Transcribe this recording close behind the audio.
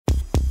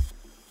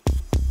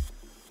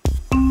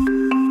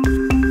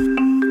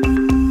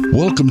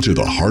Welcome to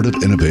the Heart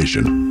of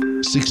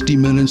Innovation. 60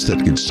 minutes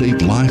that could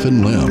save life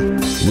and limb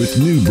with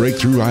new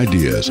breakthrough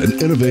ideas and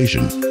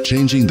innovation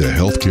changing the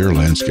healthcare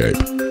landscape.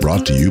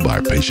 Brought to you by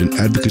patient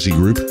advocacy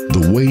group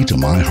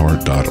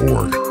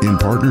thewaytomyheart.org in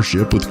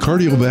partnership with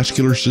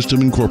Cardiovascular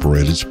System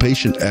Incorporated's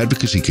patient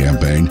advocacy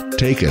campaign,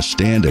 Take a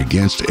Stand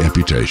Against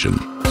Amputation.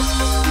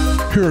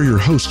 Here are your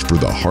hosts for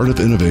the Heart of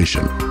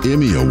Innovation,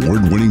 Emmy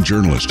Award-winning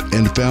journalist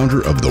and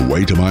founder of The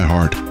Way to My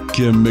Heart,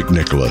 Kym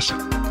McNicholas,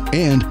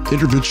 and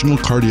interventional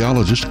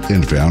cardiologist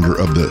and founder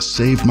of the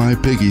Save My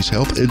Piggies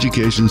Health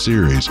Education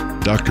Series,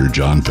 Dr.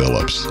 John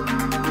Phillips.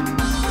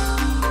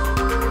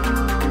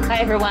 Hi,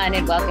 everyone,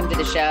 and welcome to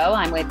the show.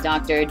 I'm with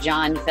Dr.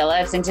 John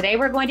Phillips, and today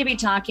we're going to be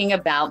talking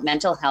about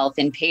mental health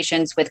in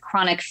patients with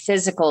chronic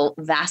physical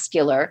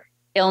vascular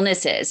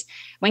illnesses.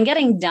 When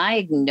getting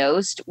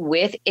diagnosed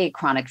with a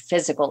chronic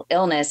physical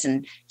illness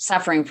and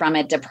suffering from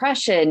it,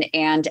 depression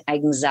and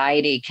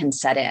anxiety can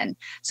set in.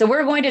 So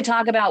we're going to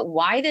talk about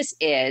why this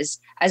is,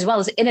 as well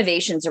as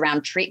innovations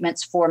around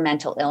treatments for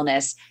mental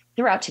illness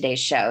throughout today's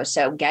show.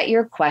 So get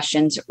your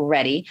questions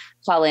ready.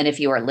 Call in if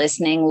you are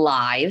listening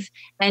live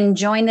and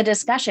join the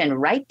discussion.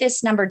 Write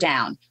this number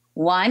down,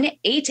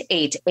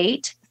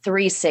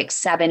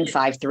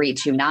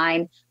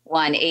 1-888-367-5329.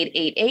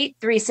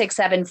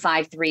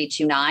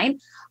 1-888-367-5329.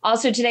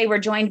 Also today, we're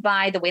joined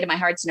by the Way to My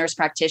Heart's nurse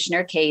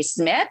practitioner, Kay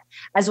Smith,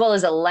 as well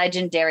as a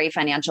legendary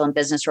financial and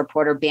business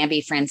reporter, Bambi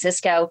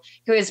Francisco,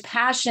 who is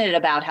passionate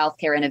about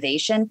healthcare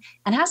innovation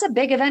and has a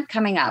big event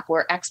coming up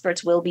where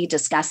experts will be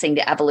discussing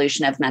the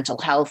evolution of mental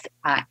health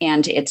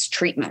and its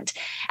treatment.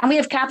 And we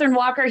have Kathryn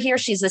Walker here.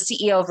 She's the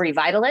CEO of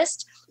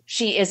Revitalist.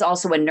 She is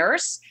also a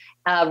nurse.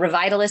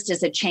 Revitalist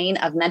is a chain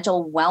of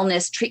mental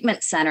wellness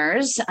treatment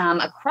centers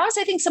across,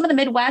 I think, some of the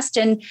Midwest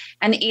and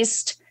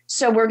East.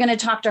 So we're going to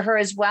talk to her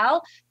as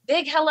well.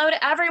 Big hello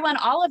to everyone,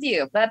 all of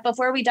you. But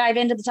before we dive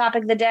into the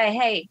topic of the day,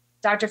 hey,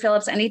 Dr.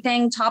 Phillips,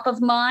 anything top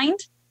of mind?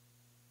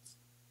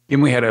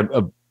 And we had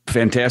a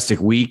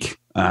fantastic week.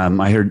 I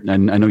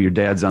know your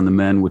dad's on the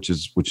mend, which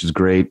is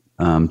great.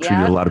 Treated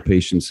a lot of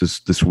patients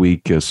this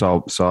week.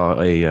 Saw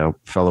a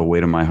fellow Way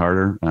to My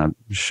Hearter,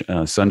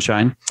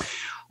 Sunshine.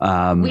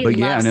 But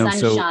yeah, I know. Sunshine.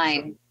 So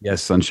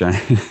yes, Sunshine.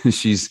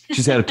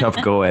 she's had a tough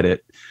go at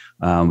it,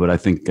 but I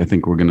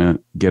think we're gonna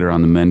get her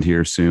on the mend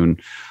here soon.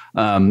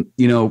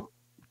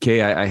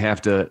 Kay, I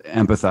have to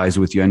empathize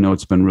with you. I know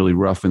it's been really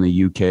rough in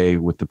the UK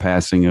with the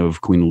passing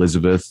of Queen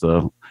Elizabeth,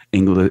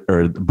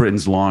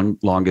 Britain's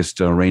longest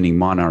reigning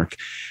monarch.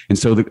 And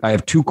so I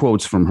have two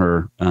quotes from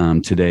her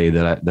today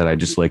that I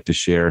just like to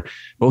share.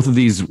 Both of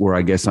these were,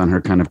 I guess, on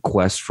her kind of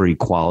quest for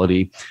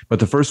equality. But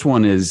the first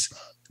one is,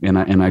 and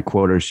I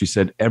quote her, she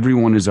said,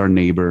 "Everyone is our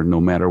neighbor,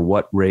 no matter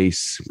what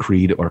race,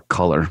 creed, or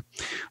color."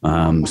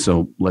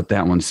 So let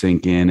that one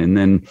sink in. And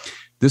then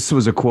this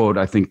was a quote,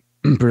 I think,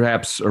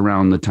 perhaps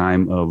around the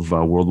time of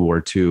World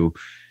War II.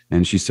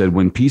 And she said,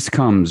 "When peace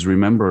comes,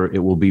 remember, it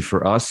will be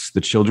for us, the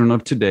children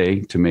of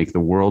today, to make the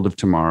world of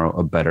tomorrow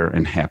a better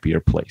and happier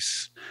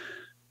place."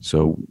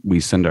 So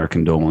we send our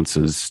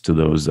condolences to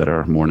those that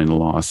are mourning the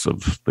loss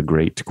of the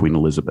great Queen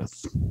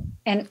Elizabeth.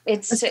 And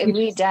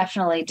we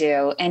definitely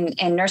do. And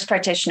nurse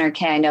practitioner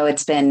Kay, I know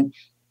it's been,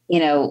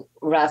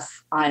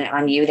 rough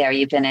on you there.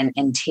 You've been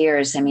in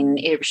tears. I mean,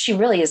 she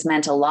really has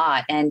meant a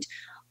lot. And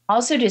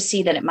also to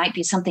see that it might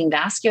be something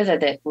vascular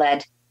that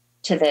led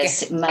to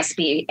this, it must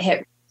be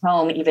hit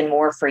home even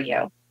more for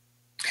you.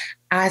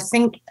 I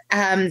think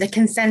the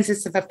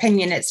consensus of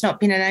opinion, it's not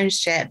been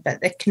announced yet,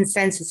 but the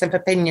consensus of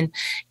opinion,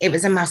 it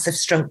was a massive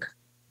stroke.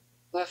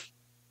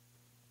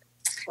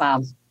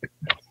 Wow.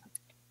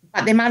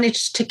 But they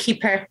managed to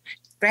keep her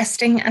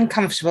resting and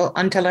comfortable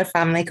until her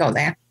family got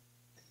there.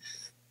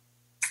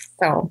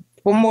 So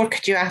what more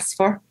could you ask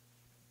for?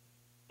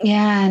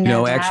 Yeah.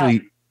 No,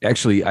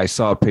 actually, I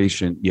saw a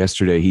patient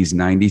yesterday. He's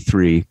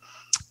 93.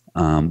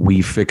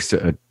 We fixed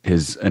an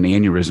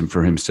aneurysm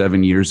for him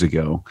 7 years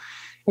ago.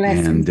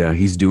 And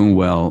he's doing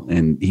well.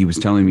 And he was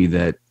telling me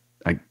that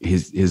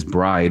his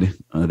bride,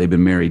 they've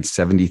been married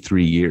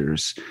 73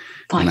 years.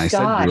 And I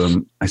said to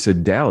him,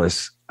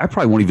 "Dallas, I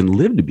probably won't even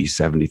live to be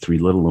 73,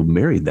 let alone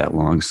married that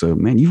long. So,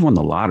 man, you've won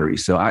the lottery."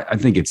 So I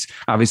think it's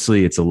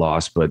a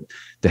loss, but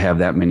to have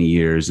that many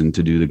years and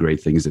to do the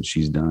great things that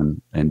she's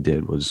done and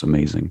did was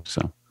amazing.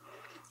 So,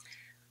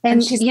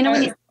 and she's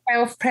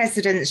 12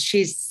 presidents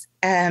she's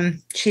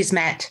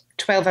met,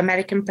 12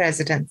 American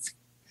presidents.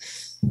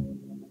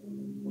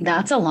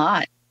 That's a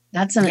lot.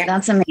 That's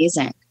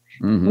amazing.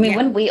 Mm-hmm. I mean,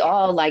 wouldn't we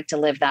all like to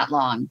live that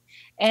long?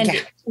 And,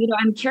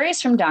 I'm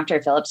curious from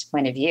Dr. Phillips'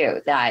 point of view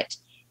that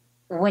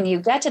when you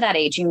get to that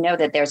age,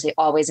 that there's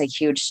always a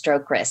huge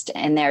stroke risk.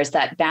 And there's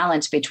that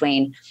balance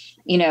between,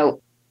 at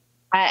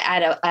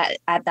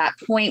that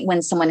point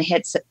when someone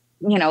hits,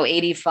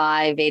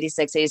 85,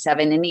 86,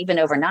 87, and even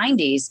over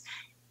 90s,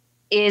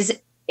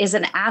 is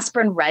an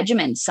aspirin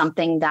regimen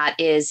something that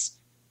is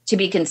to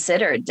be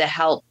considered to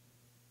help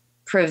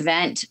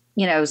prevent,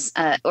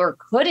 or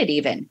could it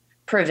even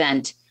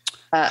prevent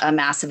a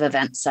massive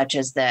event such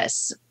as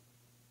this?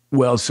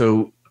 Well,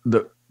 so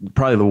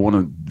probably one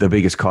of the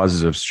biggest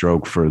causes of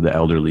stroke for the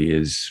elderly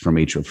is from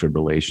atrial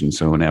fibrillation,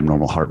 so an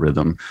abnormal heart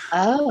rhythm.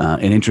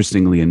 And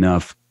interestingly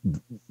enough,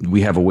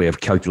 we have a way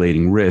of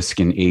calculating risk,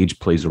 and age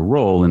plays a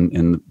role.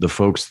 And the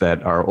folks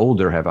that are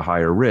older have a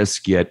higher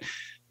risk, yet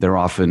they're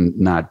often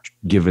not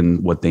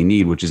given what they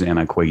need, which is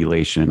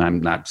anticoagulation. And I'm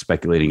not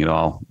speculating at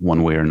all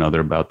one way or another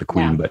about the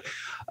Queen, but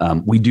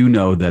we do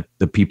know that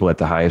the people at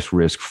the highest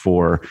risk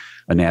for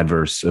an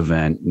adverse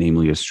event,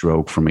 namely a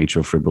stroke from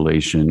atrial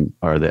fibrillation,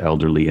 are the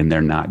elderly, and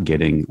they're not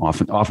getting,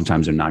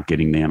 oftentimes they're not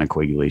getting the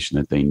anticoagulation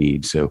that they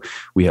need. So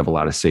we have a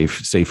lot of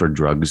safer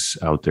drugs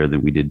out there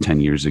than we did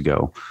 10 years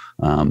ago.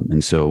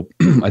 And so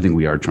I think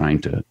we are trying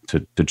to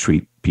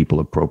treat people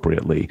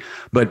appropriately.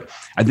 But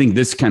I think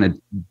this kind of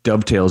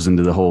dovetails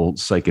into the whole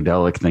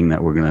psychedelic thing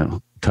that we're going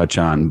to touch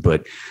on.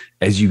 But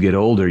as you get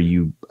older,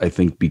 you, I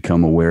think,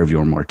 become aware of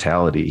your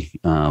mortality.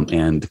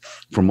 And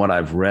from what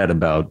I've read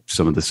about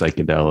some of the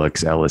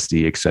psychedelics,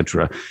 LSD, et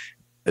cetera,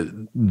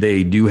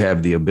 they do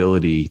have the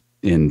ability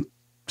in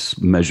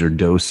measured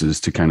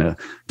doses to kind of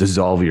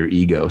dissolve your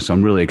ego. So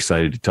I'm really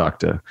excited to talk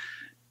to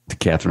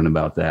Kathryn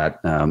about that,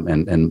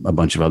 and a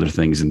bunch of other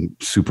things, and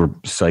super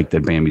psyched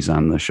that Bambi's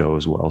on the show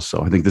as well.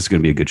 So I think this is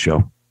going to be a good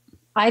show.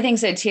 I think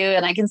so too.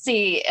 And I can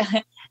see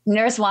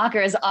Nurse Walker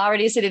is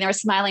already sitting there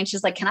smiling.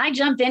 She's like, can I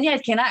jump in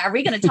yet? Are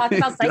we going to talk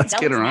about psychedelics? Let's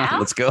get her on. Now?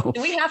 Let's go.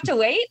 Do we have to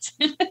wait?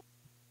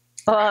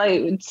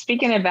 Well,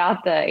 speaking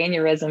about the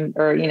aneurysm,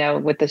 or,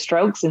 with the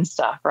strokes and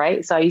stuff,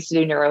 right? So I used to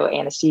do neuro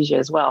anesthesia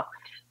as well.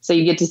 So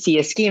you get to see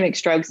ischemic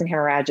strokes and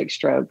hemorrhagic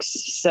strokes.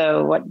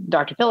 So what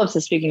Dr. Phillips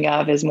is speaking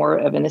of is more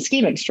of an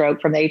ischemic stroke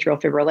from the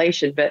atrial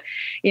fibrillation. But,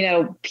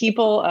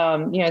 people,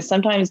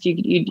 sometimes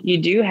you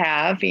do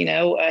have,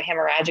 a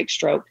hemorrhagic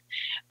stroke.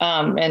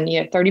 And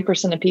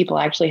 30% of people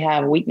actually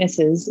have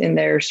weaknesses in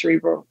their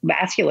cerebral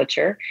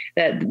vasculature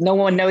that no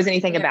one knows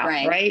anything about,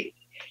 right?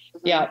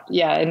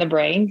 Yeah, in the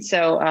brain.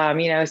 So,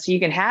 so you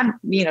can have,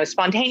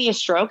 spontaneous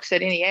strokes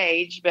at any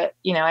age, but,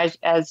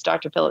 as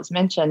Dr. Phillips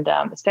mentioned,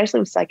 especially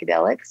with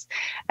psychedelics,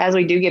 as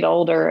we do get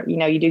older,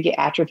 you do get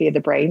atrophy of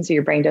the brain. So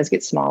your brain does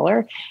get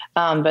smaller.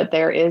 But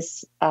there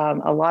is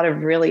a lot of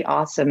really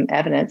awesome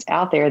evidence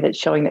out there that's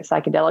showing that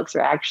psychedelics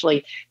are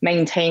actually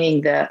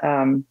maintaining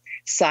the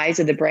size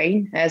of the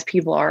brain as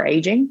people are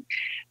aging.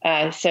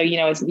 So,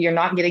 you're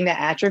not getting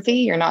that atrophy.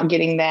 You're not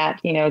getting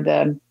that,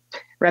 the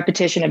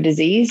repetition of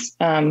disease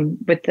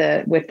with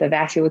the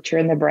vasculature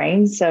in the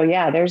brain. So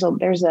yeah,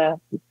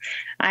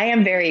 I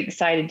am very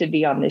excited to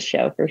be on this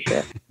show for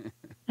sure.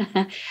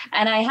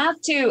 And I have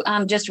to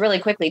just really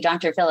quickly,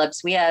 Dr.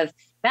 Phillips, we have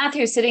Beth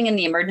who's sitting in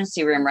the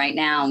emergency room right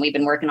now, and we've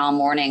been working all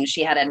morning.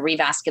 She had a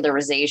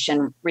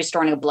revascularization,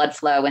 restoring a blood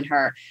flow in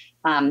her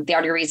the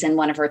arteries in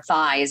one of her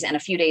thighs. And a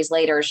few days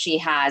later,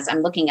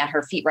 I'm looking at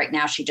her feet right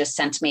now. She just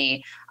sent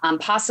me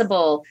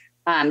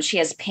she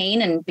has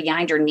pain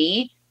behind her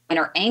knee, and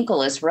her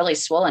ankle is really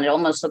swollen. It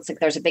almost looks like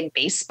there's a big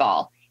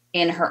baseball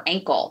in her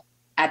ankle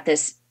at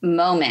this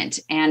moment.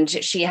 And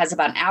she has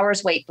about an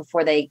hour's wait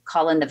before they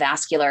call in the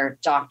vascular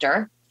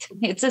doctor.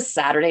 It's a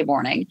Saturday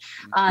morning.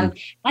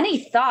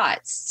 Any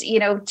thoughts,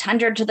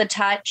 tender to the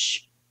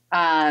touch,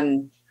 a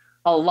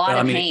lot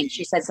of pain.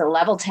 She says a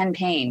level 10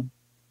 pain.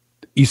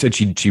 You said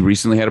she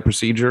recently had a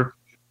procedure?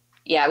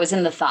 Yeah, it was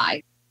in the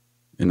thigh.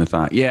 In the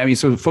thigh. Yeah.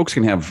 So folks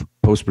can have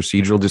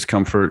post-procedural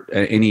discomfort,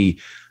 any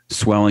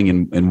swelling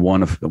in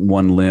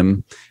one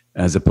limb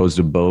as opposed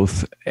to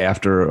both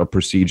after a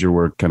procedure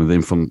where kind of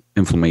the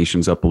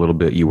inflammation's up a little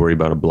bit. You worry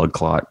about a blood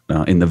clot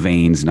in the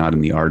veins, not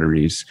in the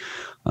arteries.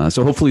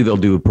 So hopefully they'll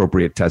do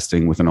appropriate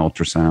testing with an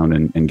ultrasound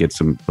and get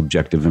some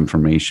objective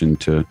information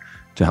to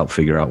help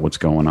figure out what's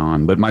going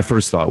on. But my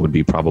first thought would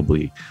be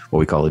probably what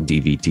we call a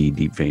DVT,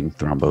 deep vein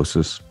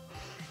thrombosis.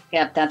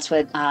 Yep, that's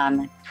what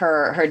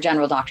her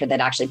general doctor that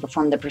actually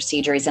performed the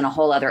procedure is in a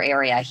whole other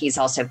area. He's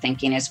also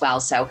thinking as well.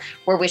 So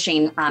we're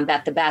wishing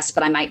Beth the best,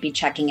 but I might be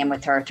checking in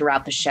with her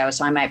throughout the show.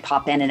 So I might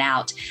pop in and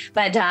out.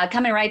 But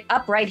coming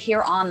right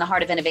here on the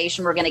Heart of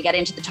Innovation, we're going to get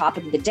into the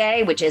topic of the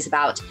day, which is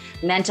about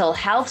mental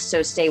health.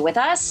 So stay with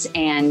us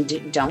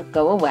and don't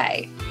go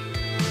away.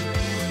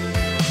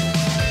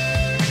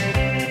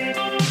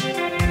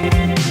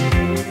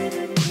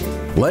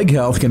 Leg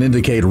health can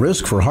indicate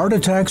risk for heart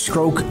attack,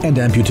 stroke, and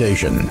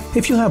amputation.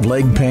 If you have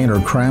leg pain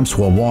or cramps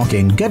while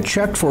walking, get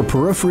checked for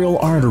peripheral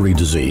artery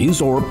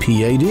disease, or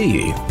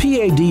P.A.D.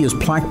 P.A.D. is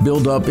plaque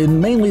buildup in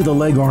mainly the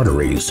leg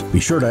arteries. Be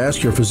sure to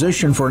ask your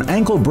physician for an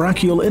ankle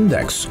brachial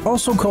index,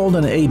 also called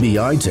an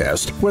ABI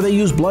test, where they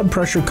use blood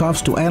pressure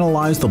cuffs to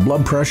analyze the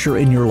blood pressure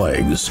in your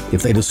legs.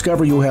 If they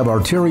discover you have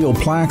arterial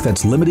plaque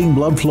that's limiting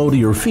blood flow to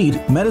your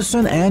feet,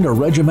 medicine and a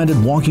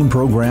regimented walking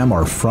program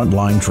are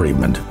frontline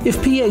treatment.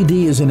 If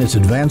P.A.D. is in its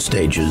advanced advanced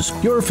stages,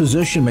 your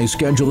physician may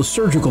schedule a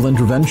surgical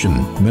intervention.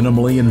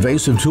 Minimally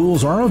invasive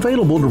tools are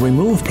available to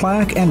remove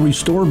plaque and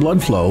restore blood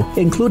flow,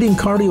 including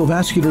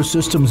Cardiovascular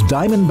System's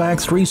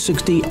Diamondback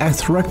 360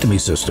 atherectomy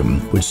system,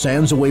 which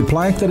sands away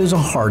plaque that is a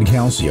hard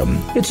calcium.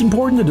 It's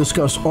important to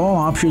discuss all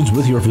options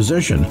with your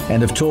physician,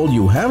 and if told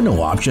you have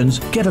no options,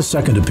 get a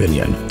second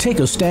opinion. Take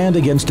a stand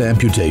against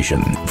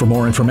amputation. For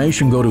more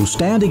information, go to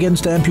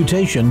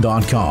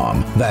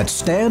standagainsamputation.com.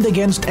 That's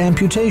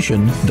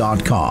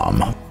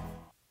standagainsamputation.com.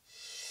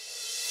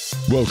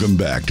 Welcome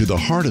back to the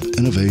Heart of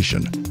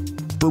Innovation.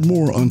 For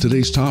more on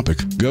today's topic,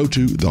 go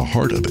to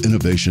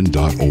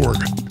theheartofinnovation.org.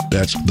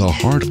 That's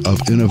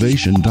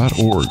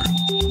theheartofinnovation.org.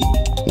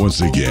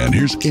 Once again,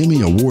 here's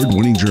Emmy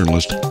Award-winning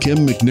journalist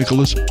Kym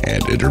McNicholas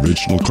and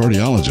interventional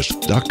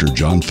cardiologist Dr.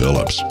 John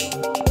Phillips.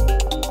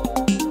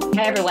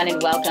 Hi, everyone,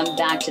 and welcome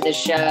back to the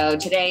show.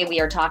 Today, we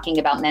are talking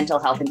about mental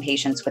health in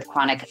patients with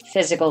chronic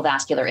physical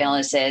vascular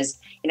illnesses.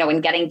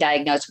 When getting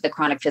diagnosed with a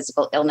chronic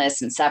physical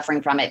illness and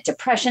suffering from it,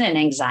 depression and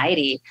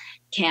anxiety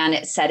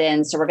can set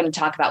in. So we're going to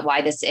talk about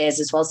why this is,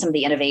 as well as some of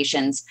the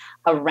innovations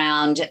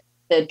around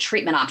the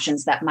treatment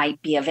options that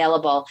might be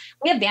available.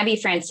 We have Bambi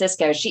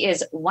Francisco. She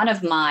is one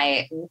of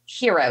my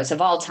heroes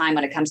of all time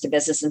when it comes to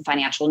business and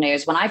financial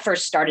news. When I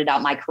first started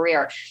out my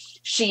career,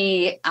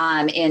 she,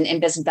 in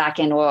business back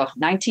in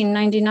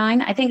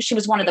 1999, I think she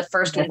was one of the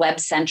first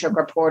web-centric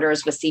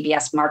reporters with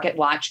CBS Market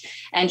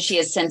Watch. And she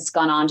has since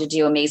gone on to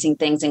do amazing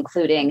things,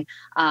 including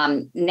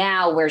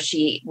now where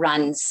she's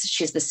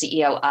the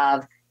CEO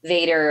of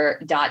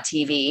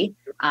Vader.tv.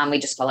 We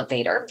just call it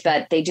Vader,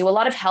 but they do a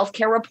lot of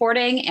healthcare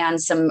reporting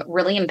and some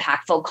really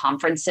impactful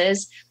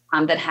conferences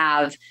that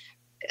have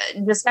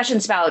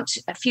discussions about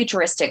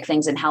futuristic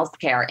things in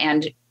healthcare.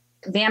 And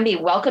Bambi,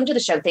 welcome to the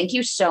show. Thank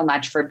you so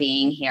much for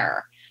being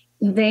here.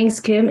 Thanks,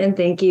 Kym. And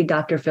thank you,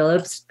 Dr.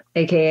 Phillips,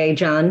 AKA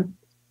John.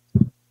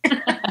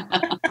 You're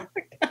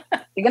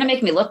going to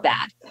make me look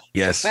bad.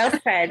 Yes. Well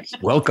said.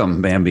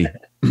 Welcome, Bambi.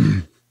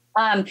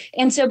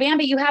 And so,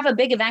 Bambi, you have a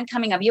big event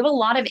coming up. You have a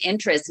lot of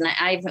interest, and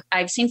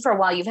I've seen for a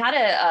while you've had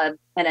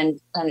an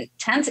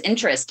intense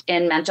interest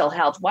in mental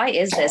health. Why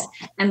is this,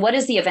 and what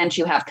is the event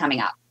you have coming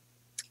up?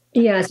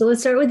 Yeah, so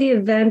let's start with the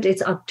event.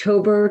 It's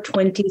October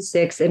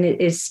 26th, and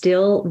it is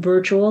still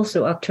virtual.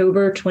 So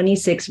October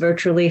 26th,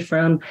 virtually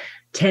from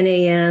 10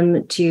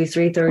 a.m. to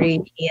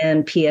 3:30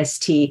 p.m.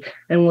 PST,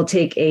 and we'll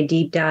take a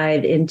deep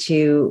dive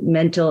into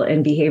mental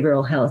and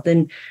behavioral health.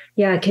 And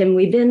yeah, Kym,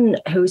 we've been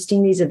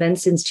hosting these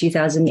events since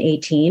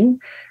 2018,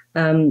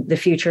 the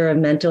future of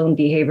mental and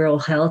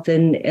behavioral health,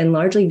 and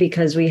largely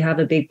because we have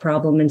a big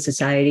problem in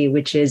society,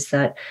 which is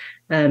that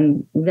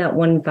 1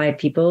 in 5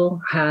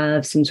 people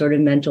have some sort of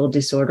mental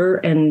disorder,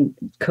 and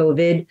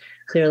COVID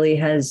clearly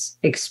has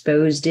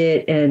exposed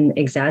it and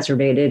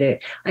exacerbated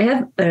it. I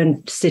have a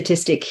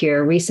statistic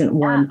here, a recent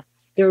one.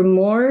 There were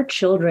more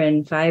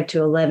children 5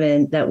 to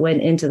 11 that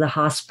went into the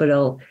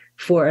hospital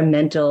for a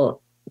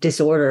mental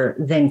disorder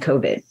than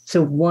COVID.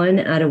 So 1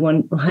 out of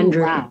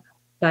 100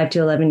 5 to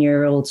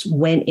 11-year-olds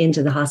went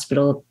into the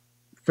hospital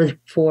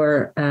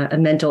for a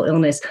mental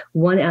illness.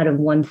 1 out of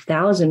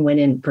 1,000 went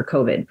in for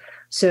COVID.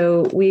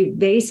 So we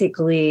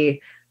basically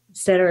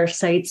set our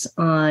sights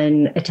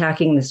on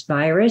attacking this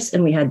virus,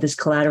 and we had this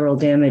collateral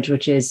damage,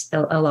 which is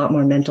a lot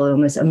more mental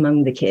illness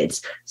among the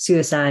kids.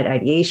 Suicide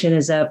ideation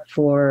is up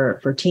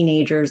for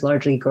teenagers,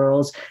 largely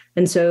girls.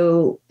 And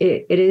so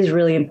it is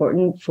really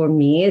important for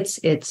me.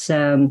 It's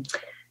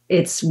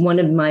one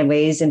of my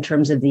ways in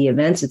terms of the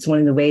events. It's one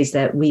of the ways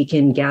that we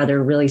can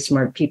gather really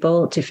smart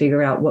people to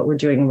figure out what we're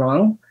doing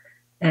wrong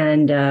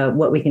and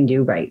what we can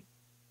do right.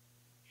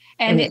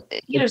 And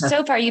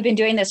so far you've been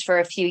doing this for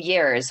a few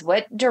years.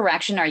 What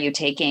direction are you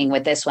taking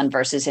with this one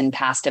versus in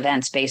past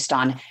events based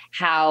on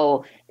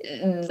how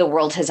the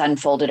world has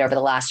unfolded over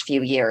the last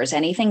few years?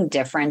 Anything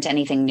different,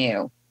 anything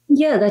new?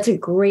 Yeah, that's a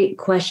great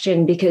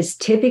question, because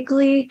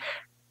typically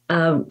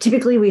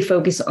we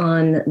focus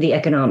on the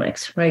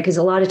economics, right? Because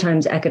a lot of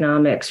times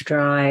economics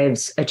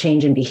drives a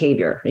change in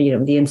behavior.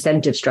 The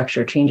incentive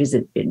structure changes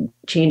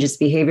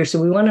behavior.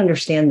 So we want to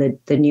understand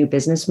the new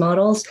business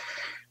models.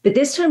 But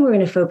this time we're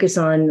going to focus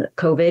on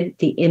COVID,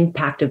 the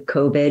impact of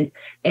COVID,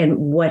 and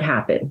what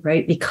happened,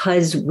 right?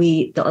 Because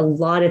a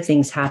lot of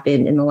things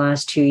happened in the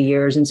last 2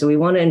 years. And so we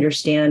want to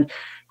understand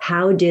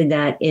how did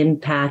that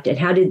impact, and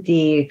how did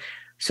the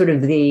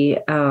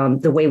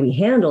way we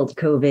handled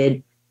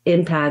COVID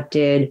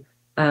impacted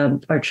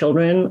our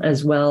children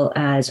as well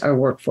as our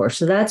workforce.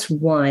 So that's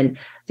one.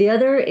 The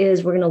other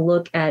is we're going to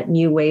look at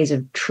new ways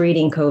of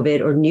treating COVID,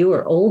 or new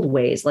or old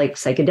ways like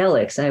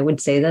psychedelics. I would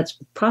say that's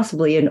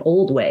possibly an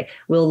old way.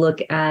 We'll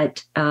look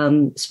at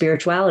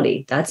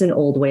spirituality. That's an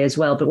old way as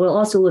well. But we'll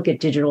also look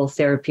at digital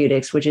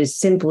therapeutics, which is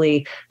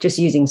simply just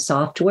using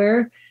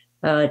software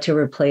to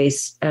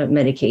replace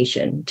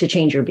medication to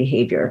change your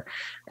behavior.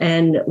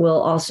 And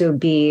we'll also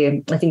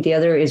I think the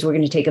other is we're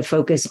going to take a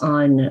focus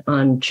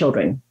on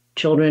children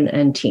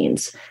and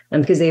teens,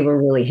 because they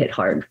were really hit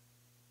hard.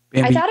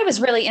 Bambi, I thought it was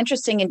really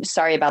interesting. And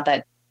sorry about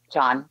that,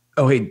 John.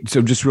 Oh, hey,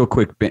 so just real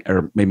quick,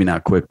 or maybe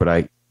not quick,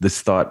 but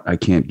this thought I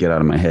can't get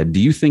out of my head. Do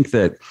you think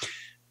that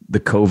the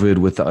COVID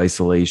with the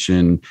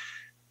isolation,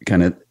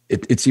 kind of,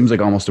 it seems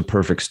like almost a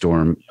perfect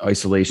storm,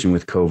 isolation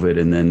with COVID.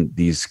 And then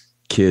these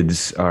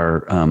kids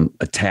are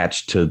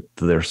attached to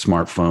their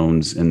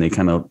smartphones and they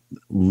kind of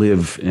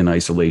live in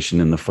isolation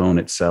in the phone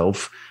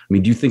itself. I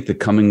mean, do you think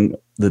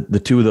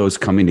the two of those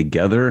coming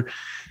together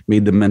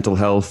made the mental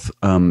health,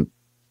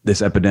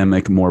 this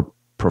epidemic more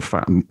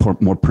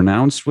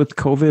pronounced with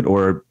COVID,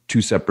 or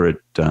two separate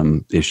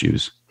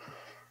issues?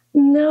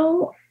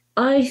 No,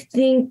 I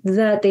think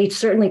that they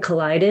certainly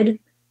collided.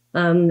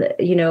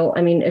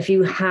 If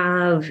you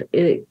have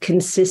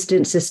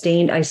consistent,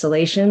 sustained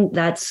isolation,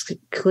 that's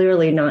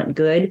clearly not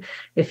good.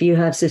 If you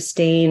have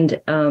sustained,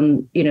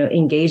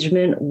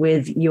 engagement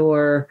with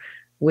your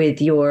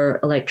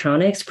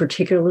electronics,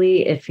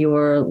 particularly if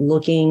you're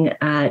looking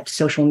at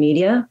social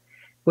media,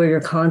 where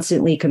you're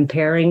constantly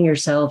comparing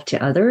yourself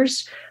to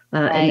others,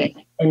 right.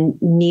 and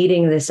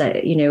needing this,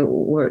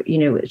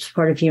 it's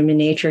part of human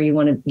nature. You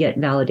want to get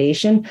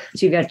validation.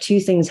 So you've got two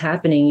things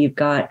happening. You've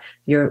got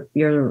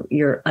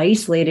you're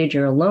isolated,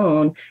 you're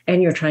alone,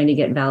 and you're trying to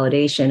get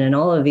validation. And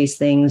all of these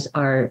things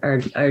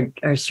are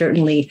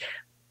certainly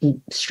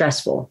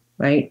stressful,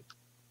 right?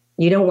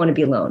 You don't want to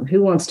be alone.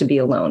 Who wants to be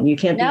alone? You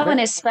can't. No, and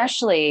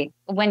especially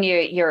when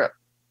you're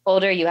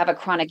older, you have a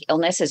chronic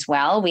illness as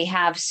well. We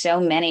have so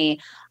many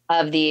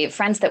of the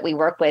friends that we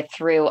work with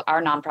through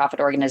our nonprofit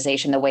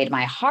organization, The Way to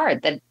My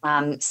Heart, that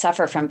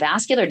suffer from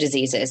vascular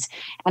diseases.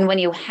 And when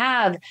you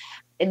have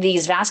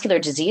these vascular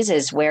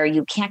diseases where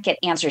you can't get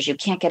answers, you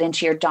can't get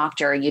into your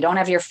doctor, you don't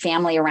have your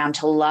family around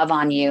to love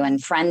on you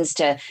and friends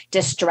to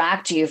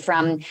distract you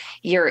from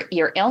your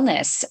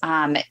illness,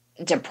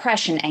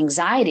 depression,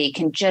 anxiety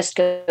can just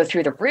go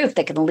through the roof.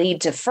 That can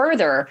lead to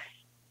further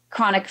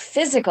chronic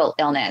physical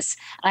illness.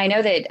 I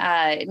know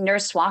that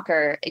Nurse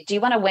Walker, do you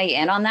want to weigh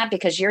in on that?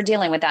 Because you're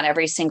dealing with that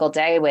every single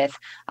day with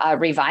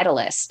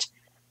Revitalist.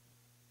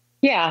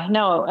 Yeah,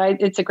 no,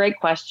 it's a great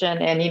question.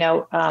 And,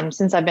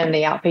 since I've been in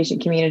the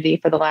outpatient community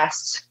for the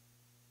last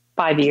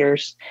 5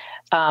 years,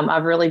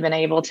 I've really been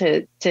able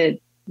to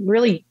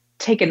really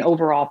take an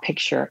overall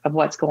picture of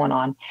what's going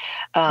on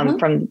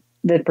from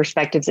the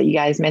perspectives that you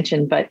guys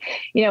mentioned. But,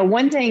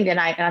 one thing, and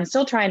I'm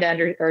still trying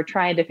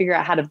to figure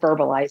out how to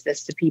verbalize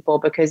this to people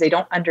because they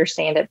don't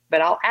understand it,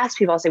 but I'll ask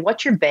people, I'll say,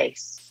 what's your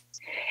base?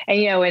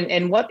 And,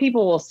 and what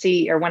people will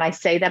see, or when I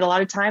say that, a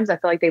lot of times I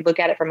feel like they look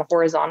at it from a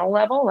horizontal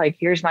level, like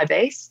here's my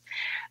base.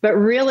 But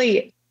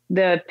really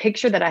the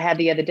picture that I had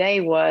the other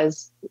day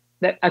was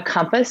a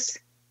compass.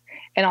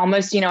 And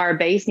almost, our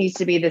base needs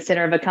to be the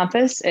center of a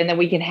compass, and then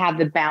we can have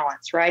the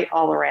balance, right,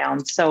 all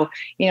around. So,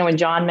 when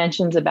John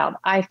mentions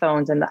about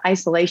iPhones and the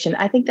isolation,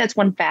 I think that's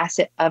one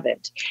facet of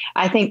it.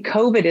 I think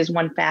COVID is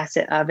one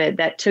facet of it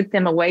that took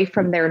them away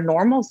from their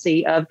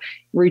normalcy of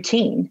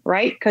routine,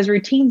 right? Because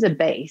routine's a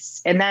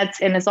base. And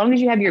as long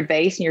as you have your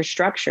base and your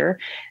structure,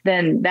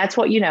 then that's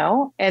what you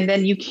know. And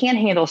then you can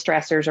handle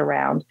stressors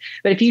around.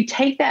 But if you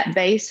take that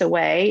base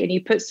away and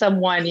you put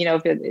someone,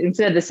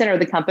 instead of the center of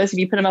the compass, if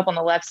you put them up on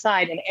the left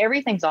side and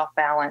everything's off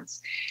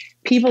balance,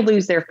 people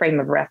lose their frame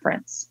of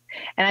reference.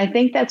 And I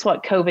think that's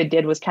what COVID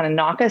did, was kind of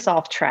knock us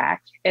off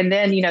track. And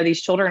then,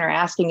 these children are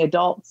asking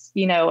adults,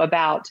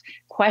 about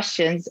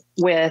questions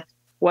with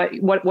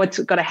what's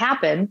going to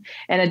happen.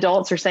 And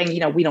adults are saying,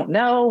 we don't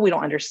know, we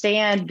don't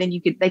understand.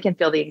 Then they can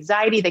feel the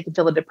anxiety, they can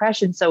feel the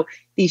depression. So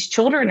these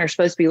children are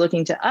supposed to be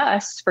looking to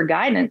us for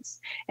guidance,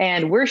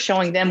 and we're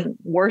showing them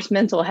worse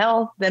mental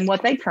health than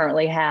what they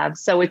currently have.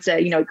 So it's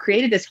it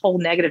created this whole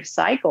negative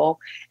cycle.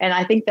 And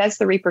I think that's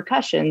the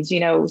repercussions,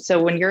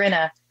 so when you're in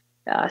a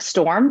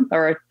storm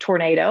or a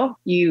tornado,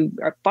 you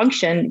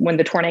function when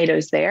the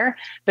tornado's there,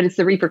 but it's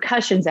the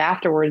repercussions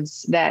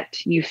afterwards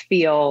that you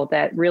feel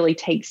that really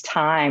takes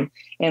time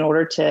in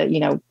order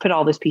to, put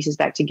all those pieces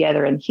back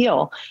together and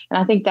heal. And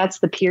I think that's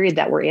the period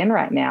that we're in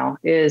right now.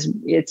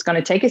 It's going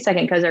to take a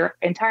second because our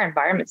entire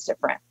environment's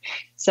different.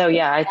 So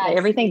yeah,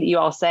 everything that you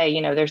all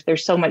say,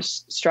 there's so much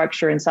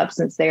structure and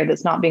substance there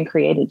that's not been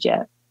created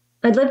yet.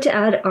 I'd love to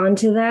add on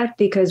to that,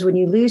 because when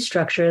you lose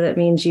structure, that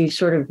means you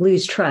sort of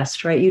lose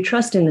trust, right? You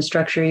trust in the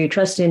structure, you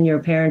trust in your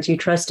parents, you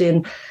trust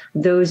in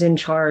those in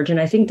charge. And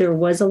I think there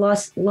was a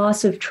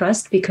loss of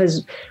trust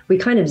because we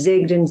kind of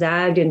zigged and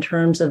zagged in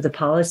terms of the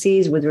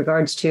policies with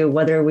regards to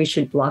whether we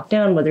should lock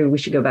down, whether we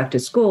should go back to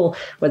school,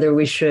 whether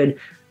we should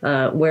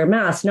wear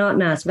masks, not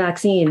masks,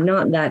 vaccine,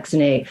 not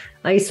vaccinate,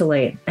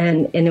 isolate.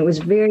 And it was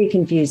very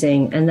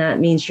confusing. And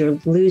that means you're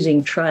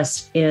losing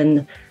trust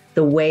in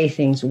the way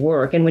things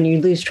work. And when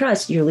you lose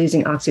trust, you're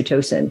losing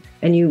oxytocin,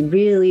 and you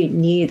really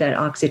need that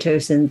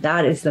oxytocin.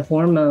 That is the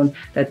hormone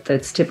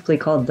that's typically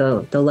called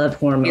the love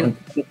hormone.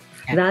 Yeah.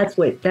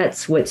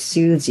 That's what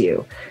soothes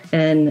you.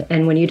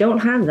 And when you don't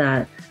have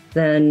that,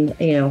 then,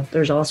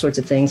 there's all sorts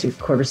of things.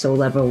 Cortisol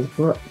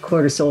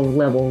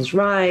levels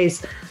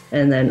rise,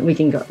 and then we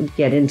can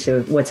get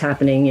into what's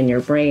happening in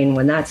your brain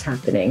when that's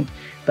happening.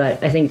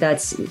 But I think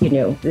that's,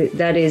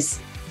 that is,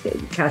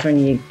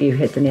 Kathryn, you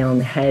hit the nail on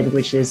the head,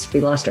 which is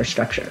we lost our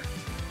structure.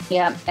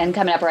 Yeah. And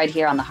coming up right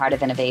here on the Heart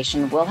of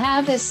Innovation, we'll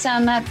have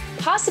some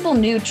possible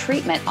new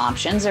treatment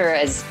options, or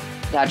as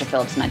Dr.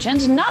 Phillips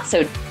mentioned, not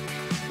so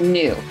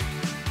new.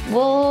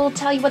 We'll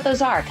tell you what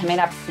those are coming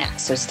up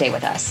next, so stay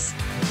with us.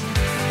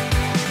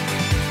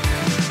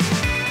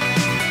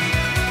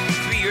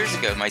 3 years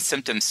ago, my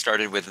symptoms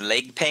started with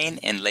leg pain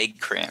and leg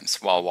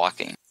cramps while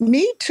walking.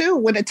 Me too,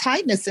 with a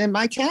tightness in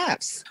my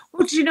calves.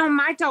 Well, do you know,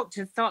 my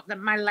doctor thought that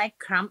my leg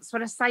cramps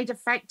were a side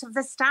effect of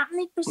the statin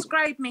he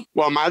prescribed me.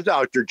 Well, my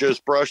doctor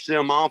just brushed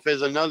them off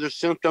as another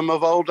symptom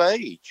of old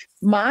age.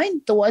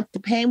 Mine thought the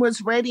pain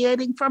was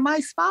radiating from my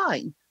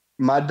spine.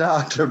 My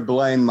doctor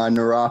blamed my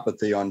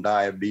neuropathy on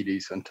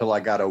diabetes until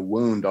I got a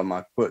wound on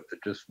my foot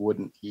that just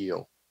wouldn't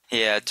heal.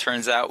 Yeah, it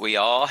turns out we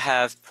all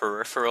have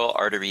peripheral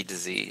artery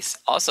disease,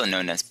 also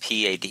known as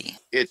P.A.D.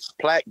 It's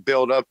plaque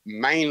buildup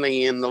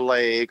mainly in the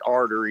leg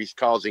arteries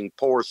causing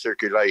poor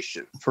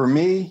circulation. For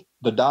me,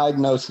 the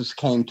diagnosis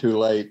came too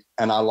late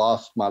and I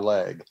lost my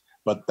leg,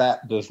 but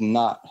that does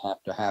not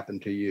have to happen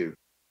to you.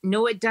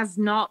 No, it does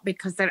not,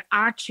 because there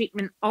are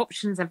treatment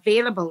options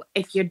available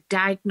if you're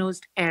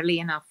diagnosed early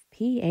enough.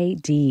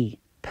 P.A.D.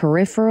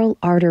 Peripheral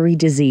Artery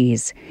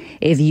Disease.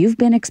 If you've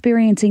been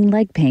experiencing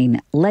leg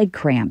pain, leg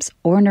cramps,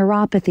 or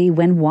neuropathy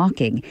when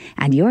walking,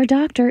 and your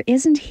doctor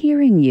isn't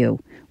hearing you,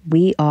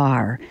 we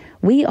are.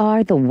 We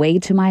are the Way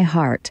to My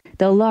Heart,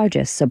 the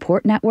largest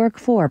support network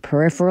for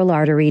peripheral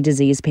artery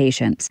disease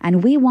patients,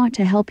 and we want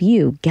to help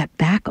you get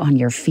back on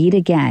your feet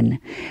again.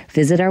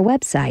 Visit our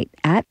website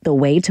at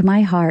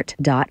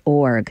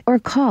thewaytomyheart.org or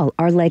call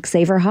our Leg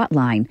Saver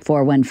hotline,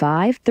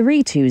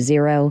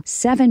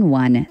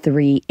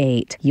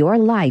 415-320-7138. Your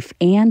life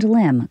and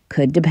limb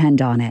could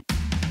depend on it.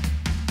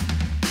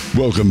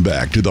 Welcome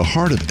back to the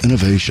Heart of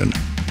Innovation.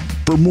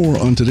 For more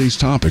on today's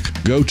topic,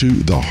 go to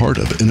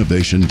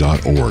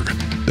theheartofinnovation.org.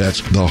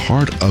 That's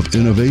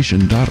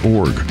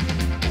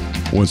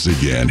theheartofinnovation.org. Once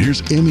again,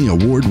 here's Emmy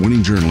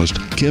Award-winning journalist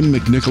Kym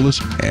McNicholas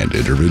and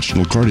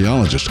interventional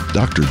cardiologist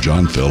Dr.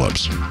 John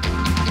Phillips.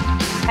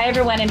 Hi,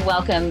 everyone, and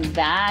welcome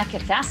back. A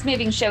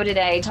fast-moving show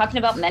today, talking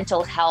about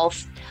mental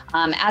health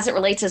as it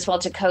relates as well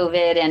to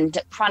COVID and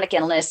chronic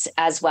illness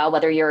as well,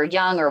 whether you're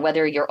young or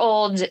whether you're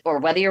old or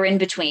whether you're in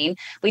between.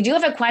 We do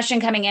have a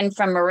question coming in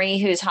from Marie,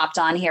 who's hopped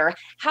on here.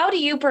 How do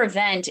you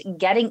prevent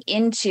getting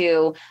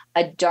into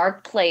a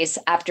dark place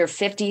after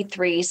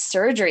 53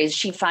 surgeries?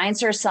 She finds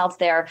herself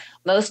there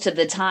most of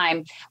the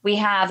time. We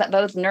have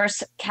both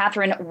Nurse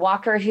Kathryn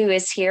Walker, who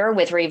is here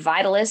with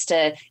Revitalist,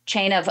 a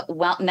chain of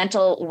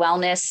mental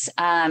wellness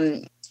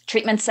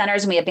treatment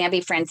centers. And we have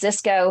Bambi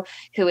Francisco,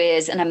 who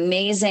is an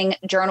amazing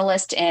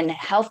journalist in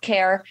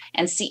healthcare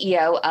and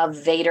CEO of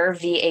Vator,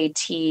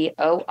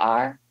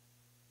 VATOR.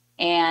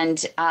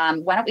 And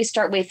why don't we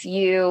start with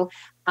you,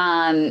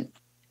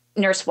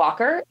 Nurse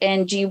Walker,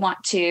 and do you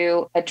want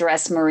to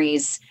address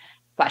Marie's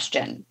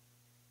question?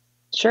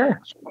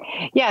 Sure.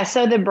 Yeah.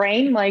 So the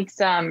brain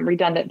likes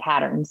redundant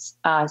patterns.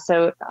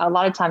 So a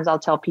lot of times I'll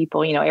tell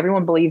people,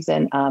 everyone believes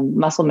in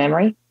muscle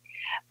memory.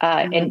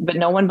 But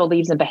no one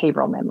believes in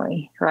behavioral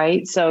memory,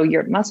 right? So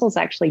your muscles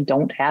actually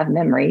don't have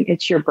memory.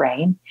 It's your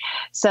brain.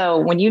 So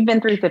when you've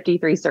been through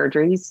 53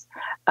 surgeries,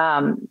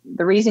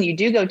 the reason you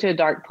do go to a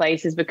dark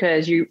place is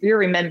because you're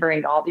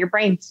remembering your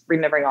brain's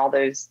remembering all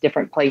those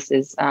different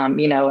places,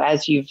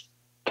 as you've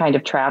kind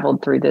of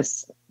traveled through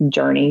this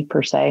journey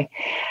per se.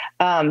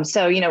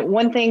 So,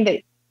 one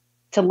thing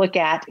to look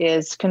at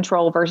is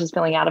control versus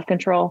feeling out of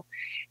control.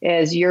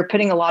 Is you're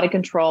putting a lot of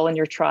control and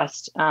your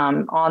trust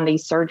on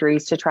these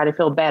surgeries to try to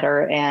feel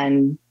better.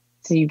 And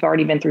so you've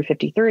already been through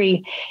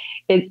 53.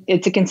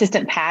 It's a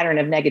consistent pattern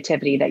of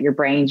negativity that your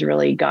brain's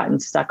really gotten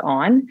stuck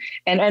on.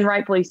 And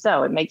rightfully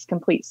so. It makes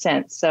complete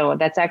sense. So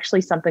that's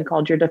actually something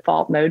called your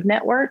default mode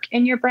network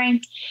in your brain.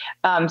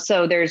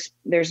 So there's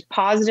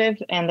positive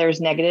and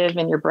there's negative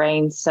in your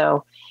brain.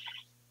 So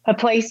a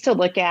place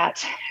to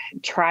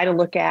try to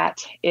look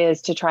at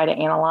is to try to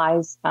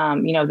analyze,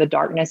 the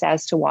darkness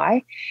as to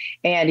why.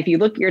 And if you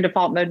look at your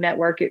default mode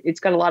network,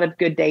 it's got a lot of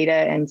good data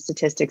and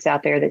statistics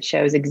out there that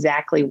shows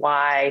exactly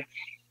why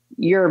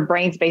your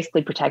brain's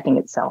basically protecting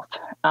itself.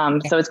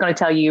 So it's going to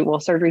tell you,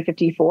 well, surgery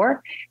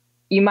 54,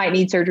 you might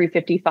need surgery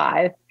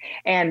 55.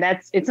 And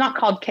it's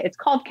called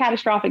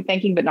catastrophic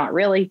thinking, but not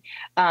really.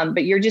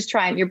 But your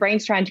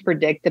brain's trying to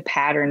predict the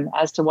pattern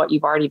as to what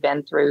you've already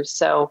been through.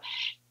 So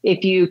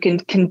if you can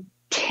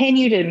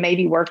continue to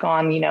maybe work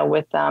on,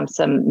 with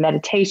some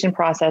meditation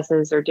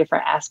processes or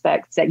different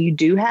aspects that you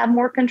do have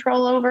more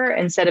control over,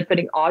 instead of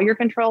putting all your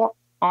control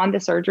on the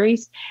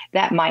surgeries,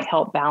 that might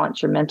help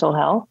balance your mental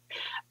health.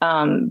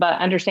 But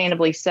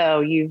understandably so,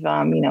 you've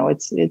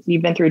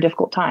been through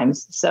difficult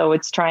times. So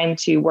it's trying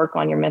to work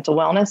on your mental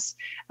wellness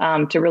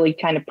to really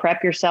kind of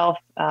prep yourself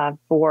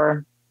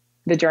for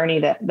the journey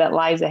that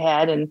lies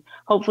ahead. And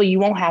hopefully you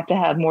won't have to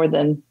have more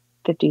than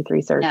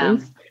 53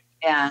 surgeries.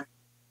 Yeah.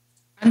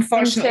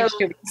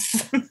 Unfortunately.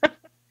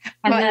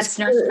 And that's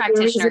Nurse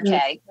Practitioner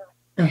Kay.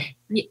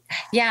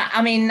 Yeah,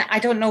 I mean, I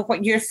don't know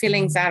what your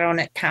feelings are on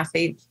it,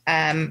 Kathy,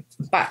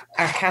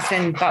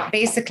 Kathryn, but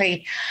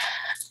basically,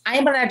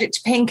 I'm allergic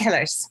to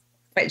painkillers,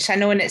 which I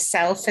know in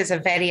itself is a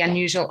very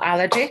unusual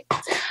allergy.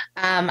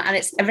 And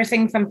it's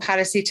everything from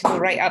paracetamol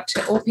right up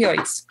to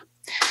opioids.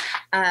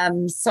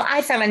 So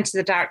I fell into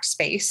the dark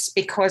space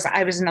because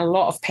I was in a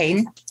lot of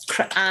pain,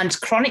 and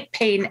chronic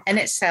pain in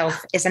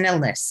itself is an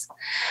illness,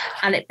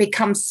 and it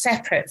becomes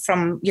separate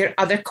from your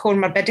other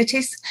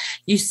comorbidities.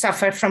 You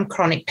suffer from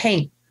chronic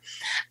pain.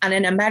 And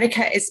in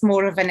America, it's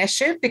more of an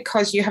issue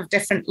because you have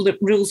different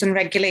rules and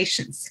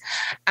regulations.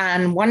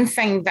 And one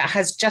thing that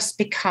has just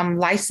become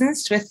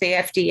licensed with the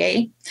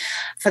FDA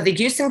for the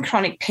use in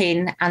chronic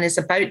pain and is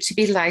about to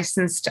be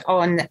licensed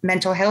on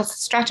mental health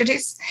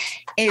strategies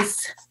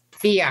is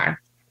VR,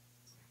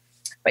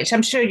 which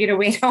I'm sure you're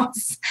aware of.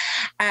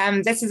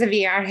 This is a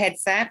VR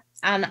headset,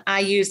 and I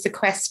use the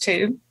Quest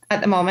 2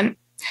 at the moment.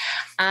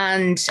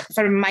 And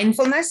for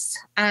mindfulness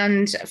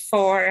and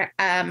for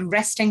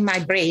resting my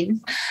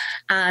brain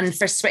and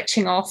for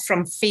switching off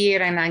from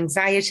fear and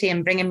anxiety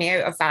and bringing me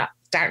out of that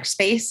dark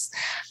space,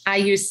 I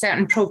use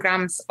certain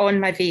programs on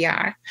my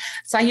VR.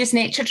 So I use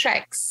Nature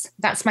Treks.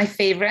 That's my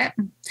favorite.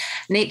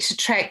 Nature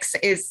Treks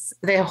is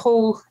the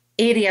whole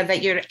area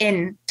that you're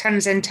in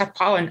turns into a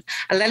pond,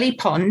 a lily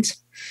pond.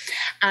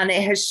 And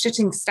it has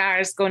shooting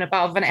stars going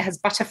above, and it has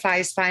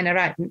butterflies flying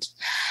around.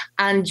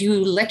 And you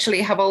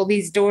literally have all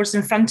these doors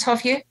in front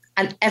of you,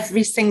 and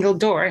every single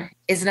door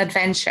is an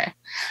adventure.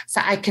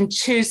 So I can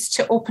choose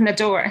to open a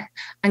door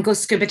and go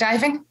scuba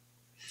diving.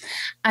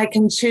 I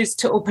can choose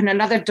to open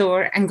another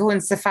door and go on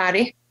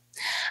safari.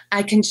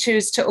 I can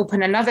choose to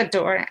open another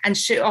door and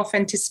shoot off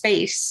into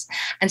space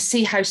and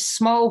see how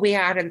small we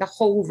are in the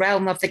whole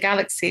realm of the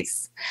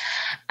galaxies.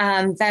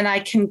 Then I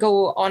can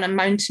go on a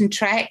mountain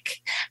trek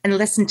and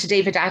listen to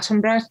David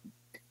Attenborough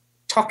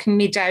talking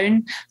me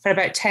down for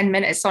about 10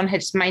 minutes on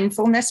his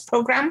mindfulness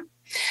program.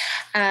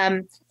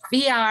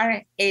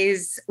 VR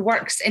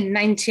works in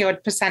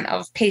 90%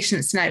 of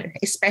patients now,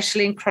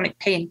 especially in chronic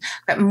pain,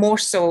 but more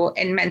so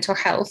in mental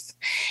health.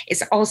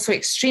 It's also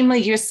extremely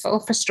useful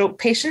for stroke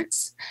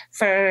patients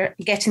for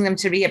getting them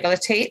to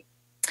rehabilitate.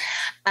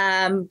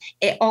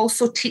 It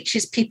also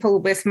teaches people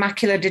with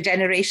macular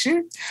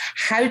degeneration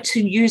how to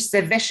use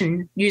their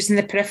vision using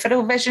the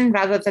peripheral vision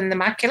rather than the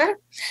macular.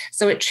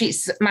 So it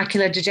treats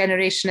macular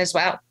degeneration as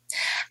well.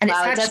 And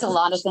wow, it does a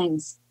lot of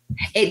things.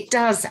 It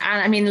does.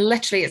 And I mean,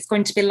 literally, it's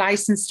going to be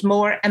licensed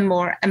more and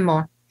more and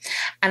more.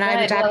 And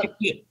I would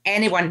advocate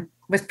anyone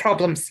with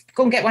problems,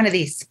 go and get one of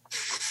these.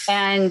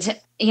 And,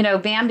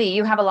 Bambi,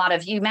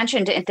 you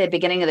mentioned at the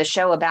beginning of the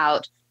show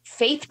about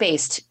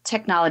faith-based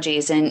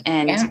technologies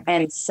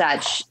and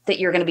such that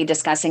you're going to be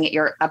discussing at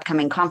your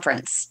upcoming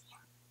conference.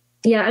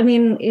 Yeah, I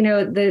mean,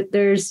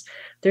 there's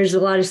a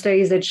lot of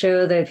studies that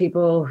show that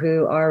people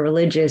who are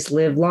religious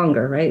live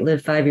longer, right?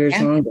 Live 5 years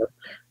longer.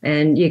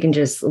 And you can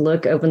just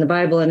open the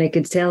Bible, and it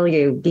could tell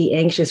you, be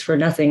anxious for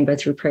nothing, but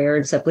through prayer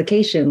and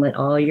supplication, let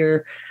all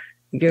your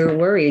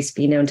worries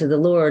be known to the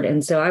Lord.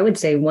 And so I would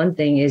say one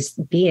thing is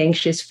be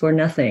anxious for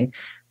nothing.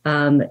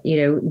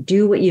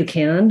 Do what you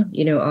can.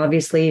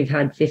 Obviously you've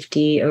had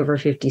over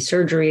 50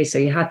 surgeries, so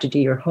you have to do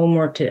your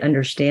homework to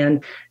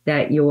understand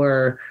that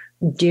you're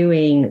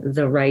doing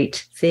the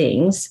right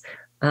things.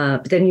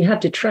 But then you have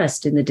to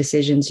trust in the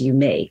decisions you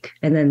make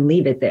and then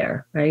leave it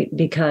there, right?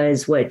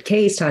 Because what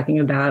Kay is talking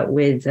about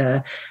with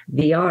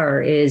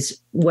VR is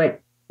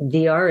what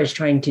VR is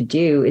trying to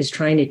do is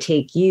trying to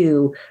take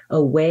you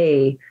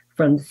away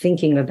from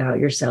thinking about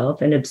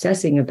yourself and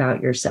obsessing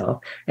about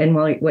yourself. And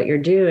what you're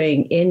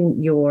doing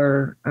in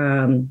your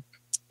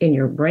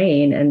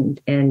brain,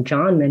 and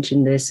John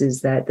mentioned this,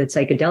 is that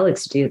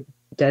psychedelics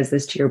does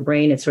this to your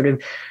brain. It sort of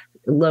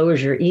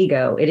lowers your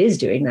ego. It is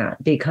doing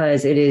that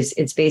because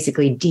it's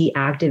basically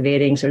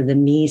deactivating sort of the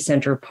me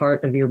center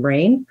part of your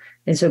brain.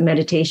 And so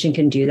meditation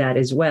can do that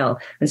as well.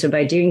 And so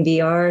by doing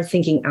VR,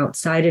 thinking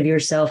outside of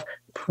yourself,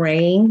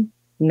 praying,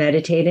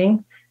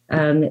 meditating,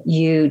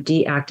 you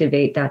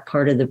deactivate that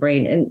part of the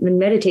brain. And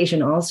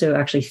meditation also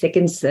actually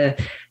thickens the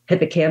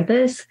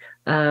hippocampus.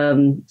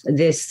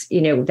 That's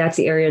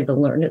the area of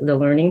the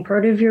learning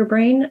part of your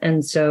brain.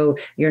 And so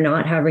you're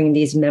not having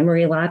these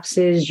memory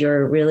lapses.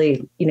 You're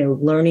really,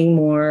 learning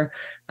more.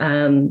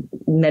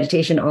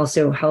 Meditation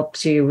also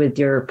helps you with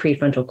your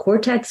prefrontal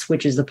cortex,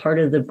 which is the part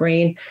of the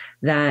brain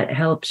that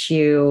helps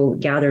you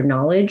gather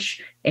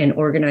knowledge and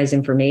organize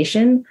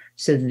information.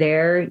 So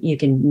there you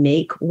can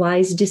make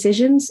wise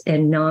decisions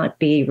and not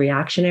be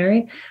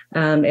reactionary.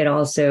 It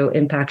also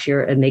impacts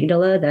your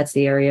amygdala. That's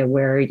the area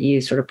where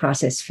you sort of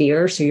process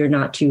fear. So you're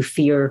not too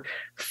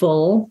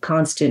fearful.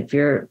 Constant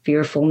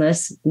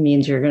fearfulness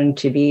means you're going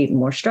to be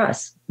more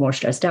stressed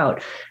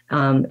out.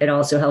 It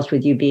also helps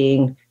with you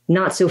being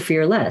not so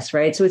fearless,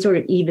 right? So it sort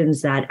of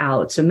evens that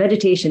out. So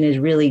meditation is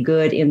really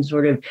good in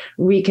sort of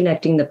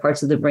reconnecting the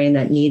parts of the brain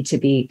that need to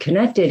be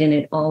connected. And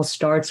it all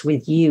starts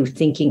with you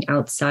thinking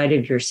outside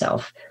of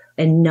yourself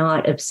and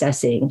not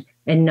obsessing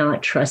and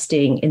not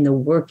trusting in the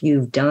work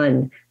you've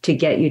done to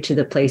get you to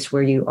the place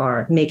where you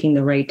are, making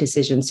the right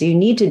decisions. So you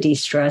need to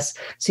de-stress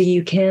so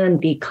you can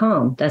be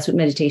calm. That's what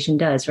meditation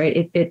does,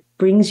 right? It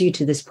brings you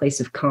to this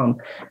place of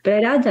calm. But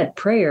I'd add that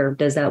prayer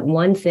does that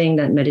one thing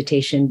that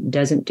meditation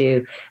doesn't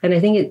do. And I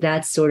think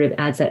that sort of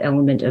adds that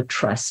element of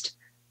trust.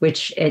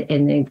 which,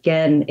 and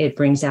again, it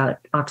brings out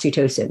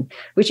oxytocin,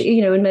 which,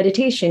 in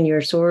meditation,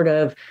 you're sort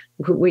of,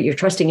 you're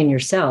trusting in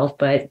yourself,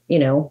 but,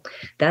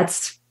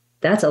 that's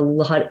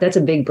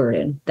a big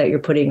burden that you're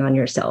putting on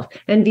yourself.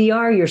 And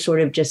VR, you're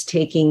sort of just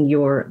taking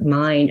your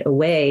mind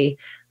away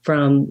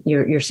from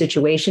your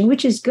situation,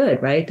 which is good,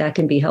 right? That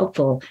can be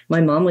helpful. My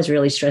mom was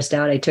really stressed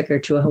out. I took her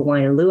to a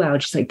Hawaiian luau.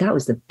 She's like, that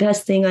was the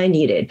best thing I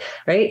needed,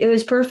 right? It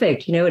was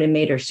perfect, and it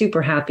made her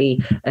super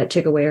happy. It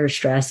took away her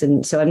stress.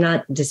 And so I'm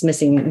not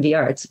dismissing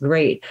VR. It's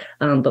great.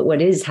 But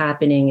what is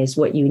happening is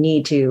what you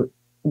need to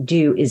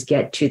do is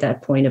get to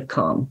that point of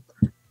calm.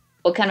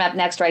 We'll come up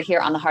next right here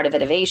on The Heart of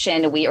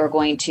Innovation. We are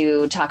going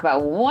to talk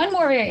about one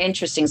more very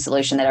interesting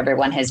solution that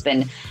everyone has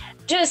been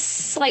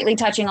just slightly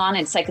touching on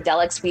in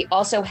psychedelics. We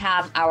also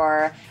have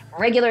our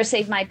regular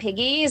Save My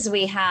Piggies.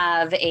 We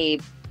have a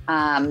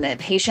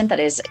patient that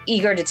is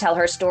eager to tell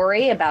her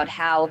story about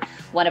how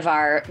one of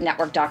our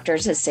network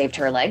doctors has saved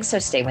her legs. So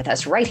stay with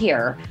us right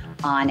here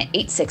on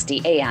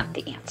 860 AM,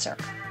 The Answer.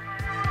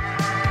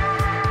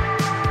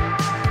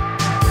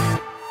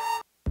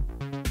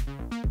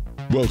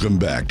 Welcome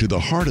back to the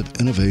Heart of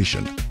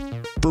Innovation.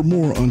 For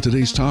more on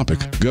today's topic,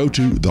 go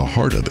to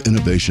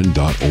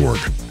theheartofinnovation.org.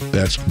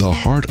 That's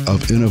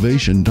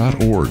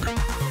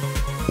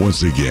theheartofinnovation.org.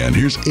 Once again,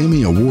 here's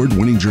Emmy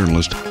Award-winning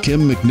journalist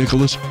Kym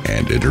McNicholas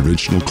and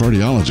interventional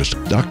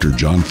cardiologist Dr.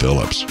 John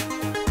Phillips.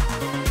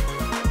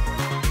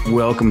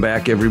 Welcome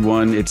back,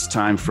 everyone. It's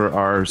time for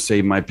our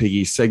Save My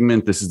Piggy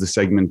segment. This is the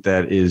segment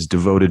that is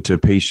devoted to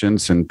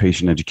patients and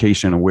patient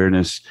education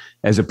awareness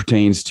as it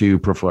pertains to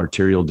peripheral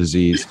arterial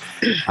disease.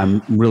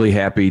 I'm really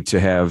happy to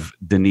have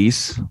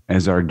Denise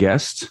as our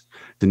guest.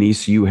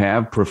 Denise, you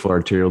have peripheral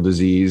arterial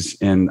disease,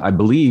 and I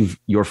believe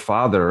your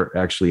father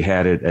actually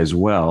had it as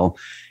well.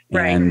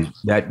 Right. And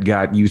that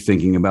got you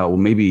thinking about, well,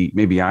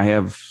 maybe I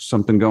have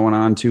something going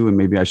on too, and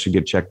maybe I should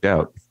get checked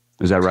out.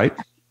 Is that right?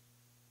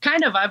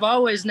 Kind of. I've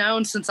always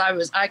known since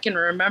I can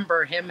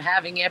remember him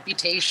having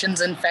amputations,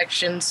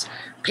 infections,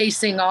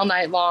 pacing all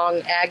night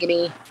long,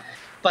 agony.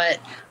 But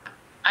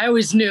I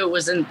always knew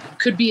it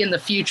could be in the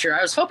future.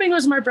 I was hoping it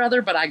was my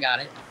brother, but I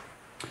got it.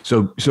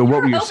 So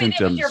what were your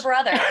symptoms? It was your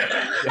brother.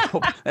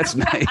 That's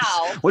nice.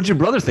 Wow. What'd your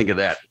brother think of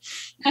that?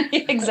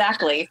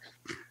 Exactly.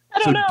 I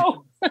don't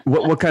know.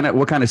 what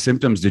kind of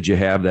symptoms did you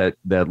have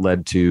that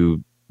led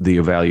to the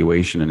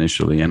evaluation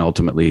initially, and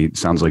ultimately it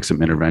sounds like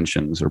some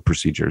interventions or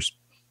procedures?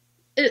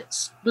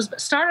 It was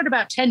started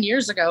about 10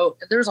 years ago.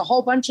 There's a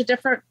whole bunch of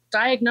different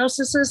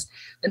diagnoses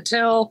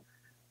until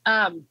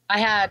I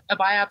had a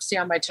biopsy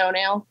on my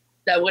toenail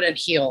that wouldn't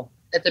heal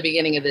at the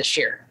beginning of this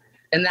year.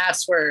 And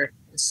that's where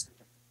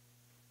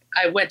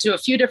I went to a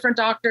few different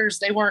doctors.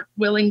 They weren't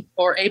willing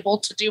or able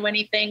to do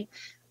anything.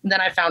 And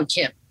then I found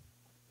Kym.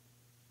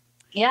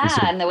 Yeah,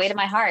 and the way to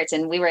my heart.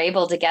 And we were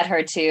able to get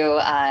her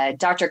to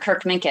Dr.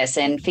 Kym McNicholas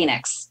in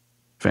Phoenix.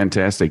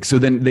 Fantastic. So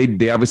then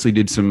they obviously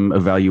did some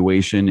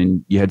evaluation,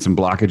 and you had some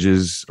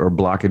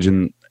blockage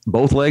in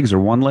both legs or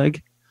one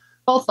leg?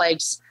 Both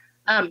legs.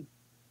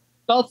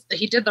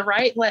 He did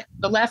the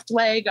left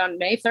leg on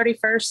May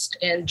 31st,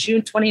 and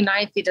June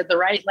 29th, he did the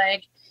right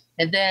leg,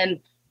 and then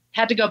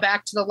had to go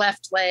back to the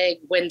left leg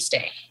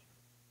Wednesday.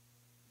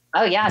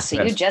 Oh yeah.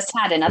 So you just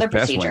had another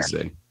procedure.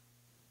 Wednesday.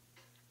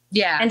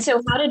 Yeah. And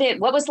so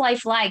what was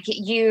life like?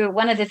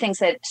 One of the things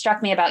that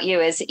struck me about you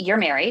is you're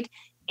married.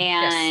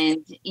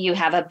 And yes. You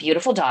have a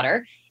beautiful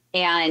daughter.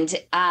 And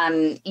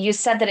you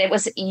said that it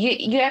was,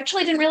 you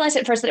actually didn't realize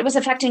at first that it was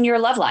affecting your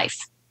love life.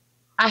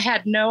 I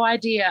had no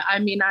idea. I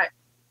mean,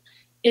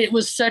 it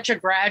was such a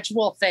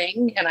gradual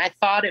thing. And I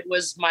thought it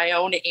was my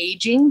own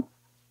aging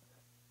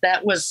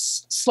that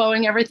was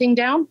slowing everything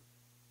down.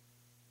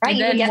 Right.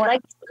 You would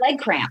get leg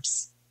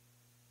cramps.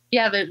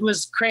 Yeah, that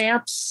was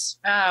cramps,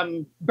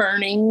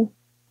 burning,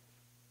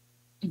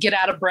 get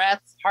out of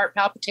breath, heart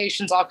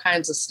palpitations, all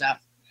kinds of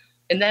stuff.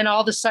 And then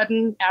all of a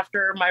sudden,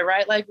 after my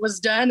right leg was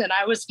done and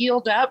I was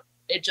healed up,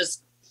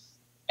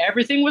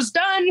 everything was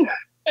done.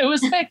 It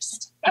was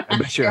fixed. I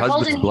bet your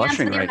husband's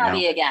blushing right now.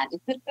 Again.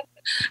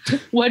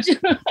 What?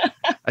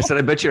 I said,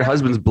 I bet your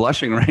husband's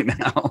blushing right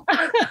now.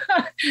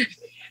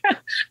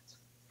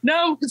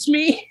 No, it's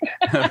me.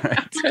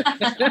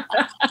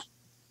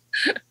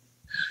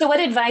 So what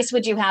advice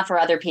would you have for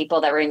other people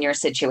that were in your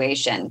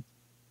situation?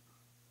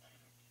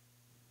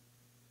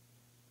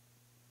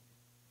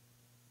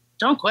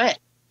 Don't quit.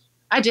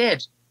 I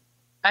did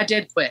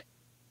quit.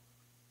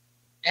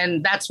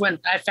 And that's when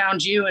I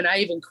found you, and I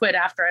even quit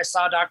after I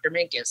saw Dr.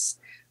 McNicholas.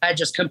 I had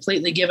just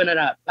completely given it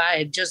up.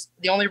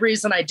 The only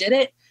reason I did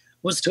it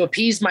was to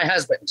appease my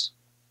husband.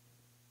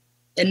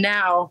 And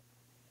now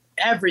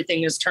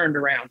everything is turned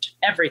around,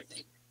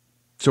 everything.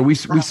 So we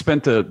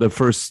spent the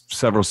first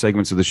several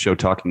segments of the show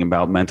talking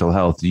about mental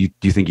health. Do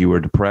you think you were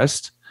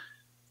depressed?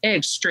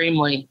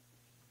 Extremely.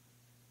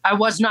 I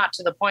was not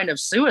to the point of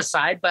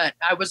suicide, but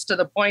I was to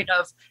the point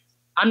of,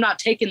 I'm not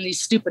taking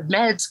these stupid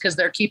meds because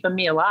they're keeping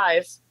me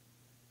alive.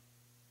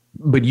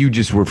 But you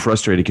just were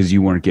frustrated because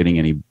you weren't getting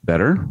any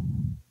better?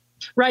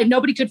 Right.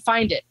 Nobody could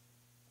find it.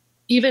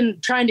 Even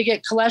trying to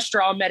get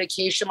cholesterol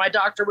medication, my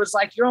doctor was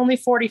like, you're only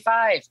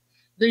 45.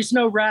 there's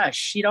no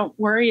rush. You don't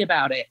worry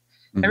about it.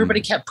 Mm-hmm.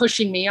 Everybody kept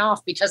pushing me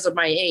off because of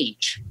my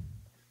age.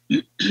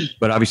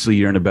 But obviously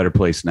you're in a better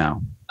place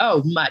now.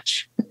 Oh,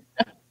 much.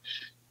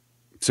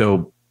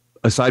 So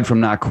aside from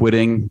not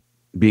quitting,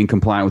 being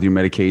compliant with your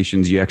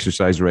medications, you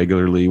exercise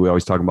regularly. We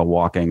always talk about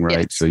walking, right?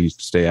 Yes. So you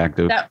stay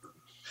active.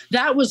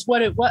 That was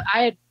what it was.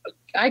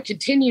 I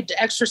continued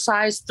to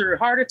exercise through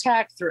heart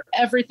attack, through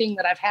everything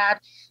that I've had.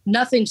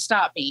 Nothing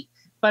stopped me.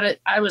 But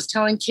I was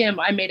telling Kym,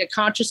 I made a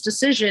conscious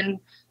decision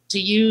to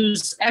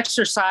use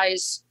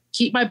exercise,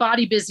 keep my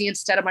body busy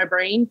instead of my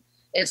brain.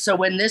 And so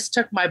when this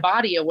took my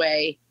body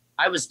away,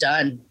 I was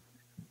done.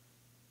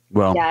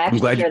 Well, yeah, we're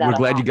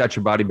glad you got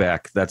your body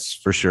back. That's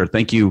for sure.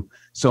 Thank you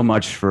so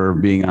much for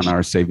being on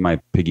our Save My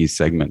Piggies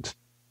segment.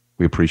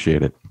 We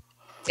appreciate it.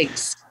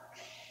 Thanks.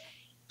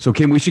 So,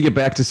 Kym, we should get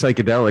back to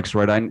psychedelics,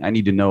 right? I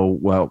need to know,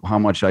 well, how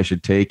much I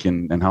should take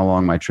and how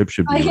long my trip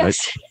should be, yes.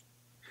 Right?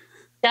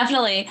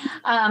 Definitely.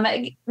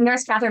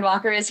 Nurse Kathryn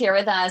Walker is here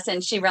with us,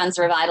 and she runs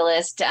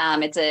Revitalist.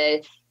 It's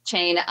a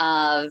chain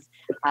of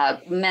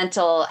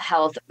mental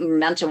health,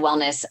 mental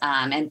wellness,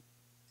 and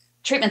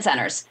treatment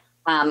centers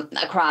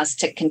across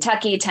to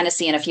Kentucky,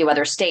 Tennessee, and a few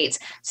other states.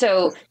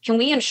 So can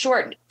we, in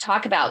short,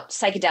 talk about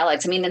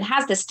psychedelics? I mean, it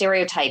has this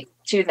stereotype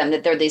to them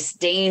that they're this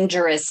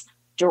dangerous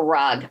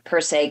drug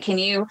per se. Can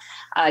you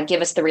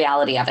give us the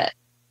reality of it?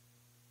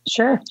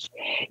 Sure.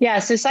 Yeah.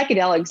 So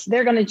psychedelics,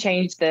 they're going to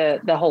change the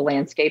whole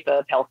landscape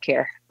of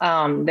healthcare.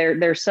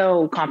 They're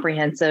so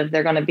comprehensive.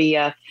 They're going to be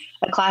a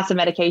class of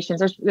medications.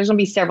 There's going to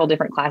be several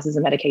different classes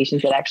of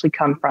medications that actually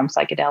come from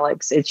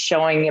psychedelics. It's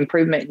showing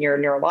improvement in your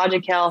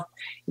neurologic health.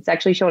 It's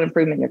actually showing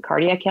improvement in your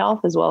cardiac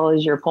health as well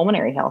as your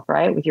pulmonary health,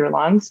 right, with your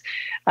lungs.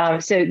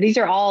 So these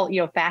are all,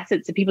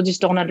 facets that people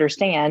just don't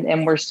understand,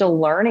 and we're still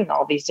learning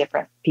all these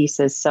different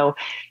pieces. So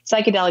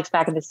psychedelics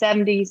back in the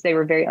 70s, they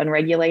were very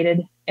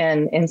unregulated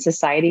in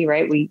society,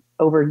 right? We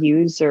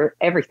overuse or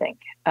everything.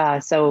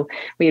 So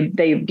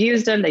they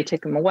abused them. They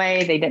took them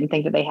away. They didn't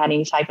think that they had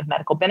any type of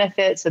medical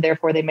benefit. So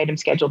therefore they made them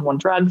Scheduled I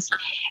drugs.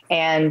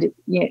 And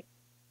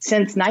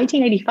since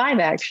 1985,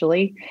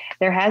 actually,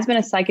 there has been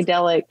a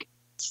psychedelic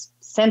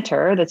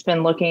center that's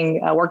been working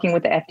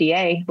with the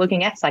FDA,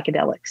 looking at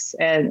psychedelics.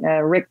 And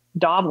Rick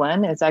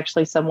Dovlin is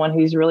actually someone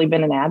who's really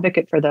been an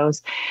advocate for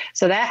those.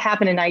 So that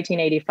happened in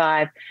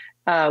 1985.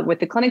 With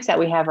the clinics that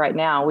we have right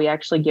now, we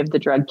actually give the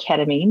drug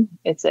ketamine.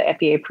 It's an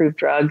FDA-approved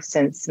drug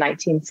since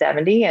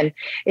 1970, and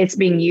it's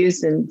being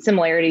used in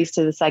similarities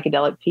to the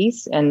psychedelic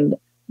piece and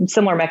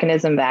similar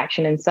mechanism of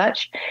action and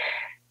such.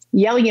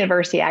 Yale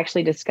University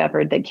actually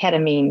discovered that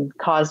ketamine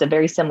caused a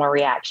very similar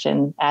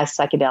reaction as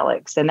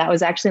psychedelics. And that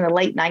was actually in the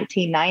late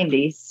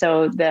 1990s.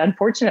 So the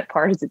unfortunate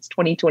part is it's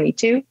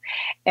 2022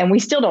 and we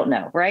still don't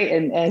know, right?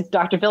 And as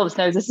Dr. Phillips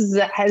knows, this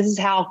is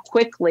how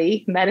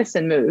quickly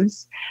medicine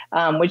moves,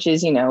 which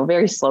is,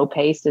 very slow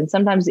paced and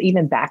sometimes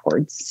even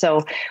backwards.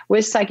 So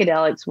with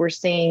psychedelics, we're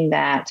seeing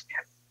that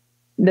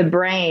the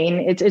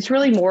brain, it's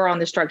really more on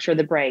the structure of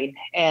the brain.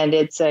 And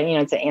it's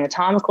it's an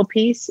anatomical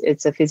piece.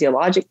 It's a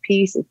physiologic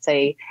piece. It's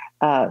a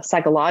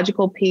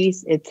psychological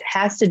piece. It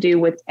has to do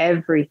with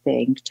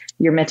everything,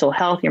 your mental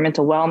health, your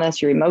mental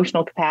wellness, your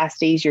emotional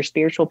capacities, your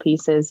spiritual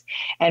pieces.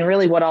 And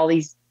really what all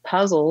these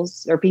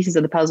puzzles or pieces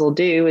of the puzzle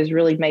do is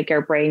really make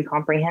our brain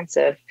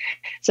comprehensive.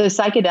 So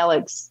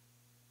psychedelics,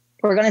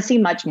 we're going to see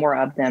much more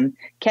of them.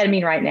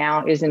 Ketamine right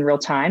now is in real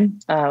time.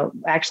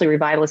 Actually,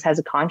 Revitalist has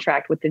a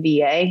contract with the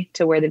VA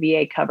to where the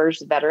VA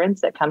covers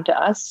veterans that come to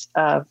us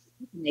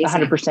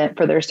 100%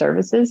 for their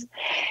services.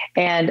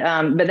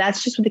 And but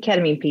that's just with the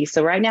ketamine piece.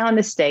 So right now in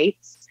the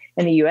States,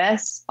 in the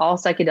US, all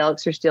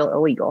psychedelics are still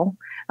illegal.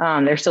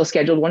 They're still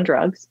Scheduled I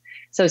drugs.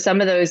 So some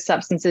of those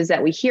substances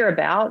that we hear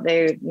about,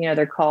 they're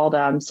called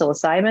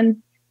psilocybin.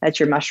 That's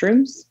your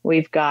mushrooms.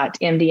 We've got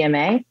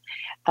MDMA,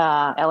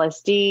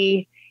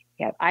 LSD.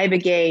 You have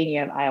ibogaine, you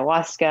have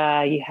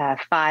ayahuasca, you have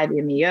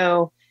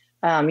 5-MeO.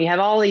 You have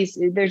all these,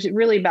 there's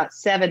really about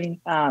 7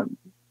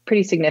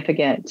 pretty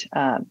significant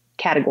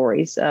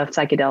categories of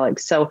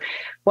psychedelics. So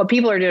what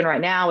people are doing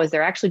right now is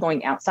they're actually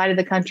going outside of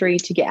the country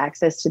to get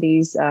access to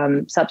these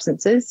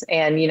substances.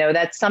 And,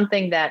 that's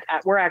something that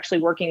we're actually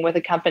working with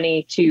a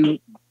company to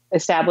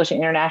establish an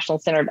international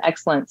center of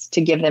excellence to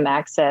give them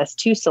access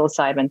to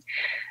psilocybin.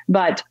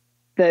 But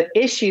the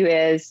issue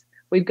is,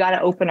 we've got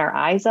to open our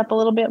eyes up a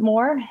little bit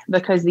more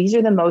because these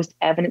are the most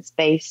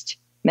evidence-based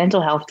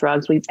mental health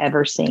drugs we've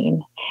ever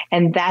seen.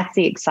 And that's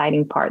the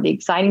exciting part. The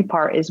exciting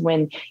part is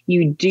when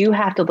you do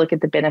have to look at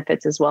the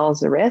benefits as well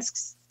as the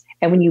risks.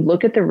 And when you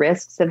look at the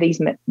risks of these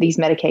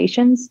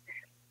medications,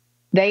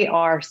 they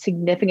are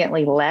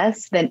significantly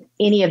less than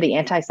any of the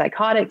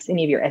antipsychotics,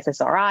 any of your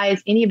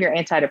SSRIs, any of your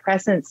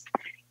antidepressants.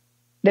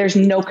 There's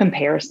no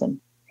comparison.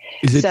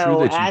 Is it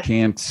true that you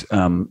can't,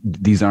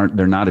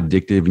 they're not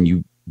addictive and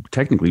you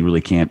technically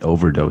really can't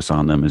overdose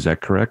on them. Is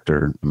that correct,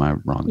 or am I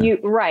wrong there?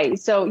 Right.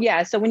 So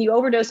yeah. So when you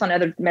overdose on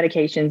other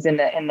medications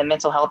in the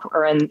mental health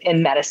or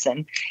in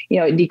medicine,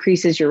 it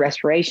decreases your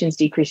respirations,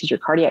 decreases your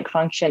cardiac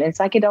function, and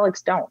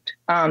psychedelics don't.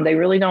 They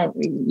really don't.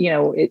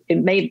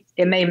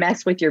 It may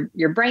mess with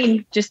your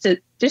brain just a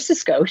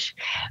skosh,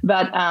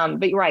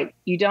 but you're right.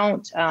 You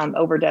don't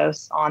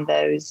overdose on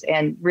those,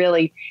 and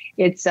really,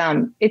 it's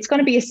going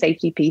to be a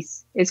safety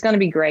piece. It's going to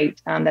be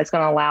great. That's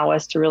going to allow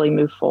us to really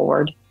move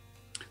forward.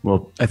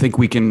 Well, I think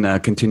we can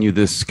continue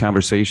this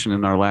conversation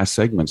in our last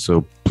segment,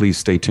 so please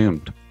stay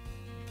tuned.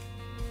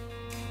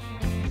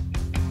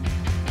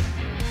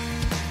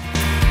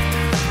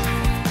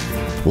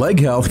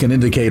 Leg health can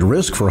indicate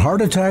risk for heart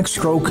attack,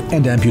 stroke,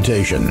 and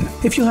amputation.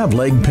 If you have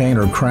leg pain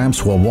or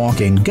cramps while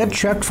walking, get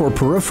checked for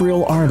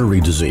peripheral artery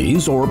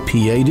disease, or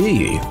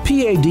P.A.D.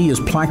 P.A.D.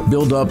 is plaque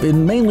buildup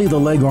in mainly the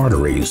leg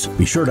arteries.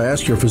 Be sure to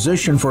ask your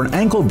physician for an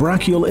ankle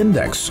brachial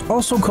index,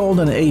 also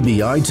called an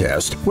ABI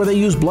test, where they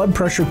use blood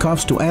pressure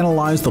cuffs to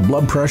analyze the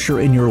blood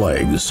pressure in your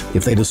legs.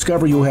 If they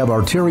discover you have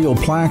arterial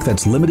plaque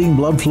that's limiting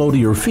blood flow to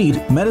your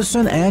feet,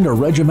 medicine and a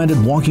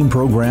regimented walking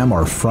program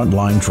are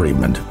frontline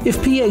treatment.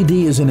 If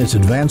P.A.D. is in its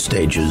advanced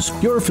stages,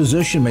 your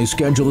physician may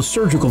schedule a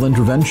surgical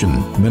intervention.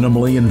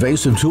 Minimally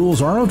invasive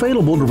tools are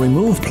available to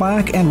remove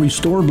plaque and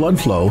restore blood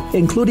flow,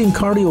 including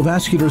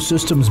Cardiovascular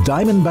System's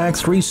Diamondback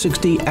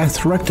 360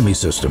 atherectomy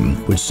system,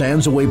 which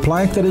sands away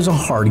plaque that is a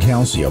hard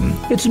calcium.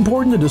 It's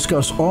important to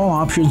discuss all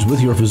options with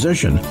your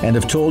physician, and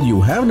if told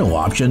you have no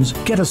options,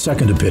 get a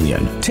second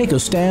opinion. Take a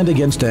stand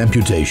against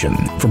amputation.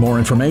 For more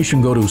information,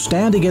 go to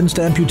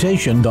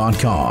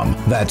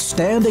standagainsamputation.com. That's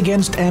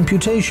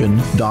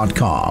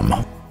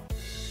standagainsamputation.com.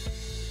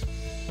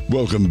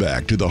 Welcome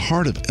back to the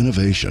Heart of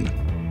Innovation.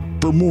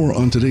 For more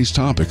on today's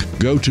topic,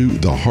 go to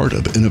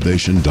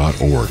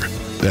theheartofinnovation.org.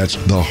 That's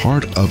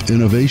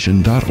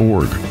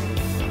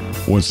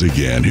theheartofinnovation.org. Once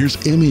again, here's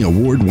Emmy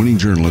Award-winning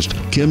journalist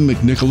Kym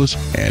McNicholas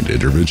and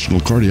interventional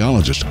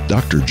cardiologist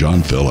Dr.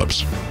 John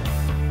Phillips.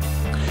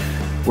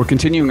 We're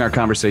continuing our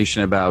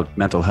conversation about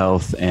mental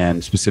health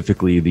and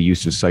specifically the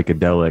use of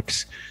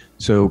psychedelics.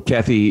 So,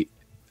 Kathy,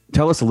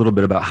 tell us a little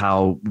bit about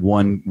how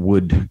one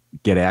would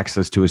get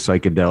access to a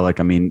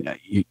psychedelic. I mean,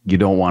 you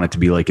don't want it to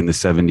be like in the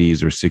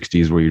 70s or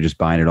 60s where you're just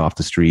buying it off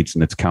the streets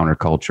and it's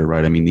counterculture,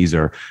 right? I mean, these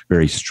are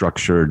very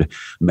structured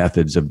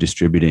methods of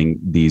distributing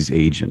these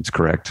agents,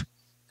 correct?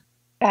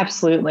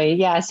 Absolutely.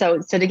 Yeah.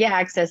 So to get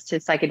access to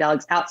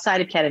psychedelics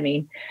outside of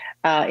ketamine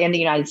in the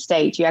United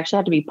States, you actually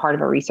have to be part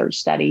of a research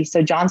study.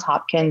 So Johns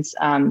Hopkins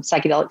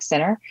Psychedelic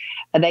Center,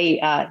 they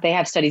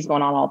have studies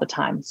going on all the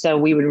time. So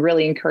we would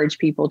really encourage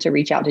people to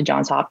reach out to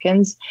Johns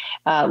Hopkins,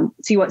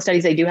 see what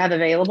studies they do have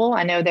available.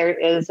 I know there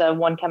is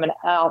one coming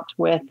out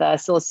with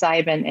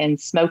psilocybin and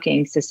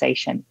smoking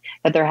cessation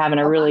that they're having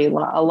a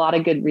lot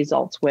of good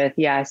results with.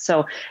 Yeah.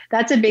 So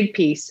that's a big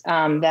piece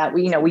that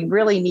we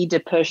really need to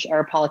push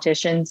our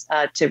politicians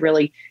to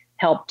really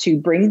help to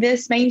bring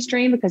this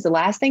mainstream, because the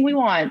last thing we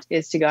want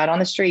is to go out on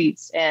the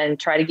streets and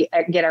try to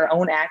get our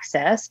own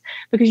access,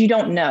 because you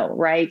don't know,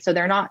 right? So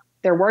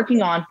they're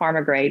working on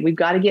pharma grade. We've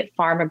got to get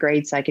pharma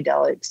grade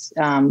psychedelics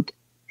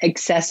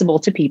accessible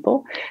to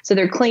people. So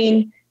they're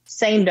clean,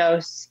 same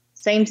dose,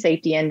 same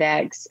safety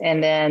index,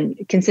 and then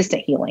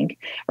consistent healing,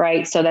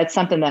 right? So that's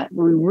something that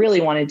we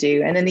really want to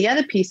do. And then the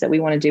other piece that we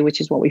want to do,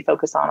 which is what we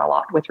focus on a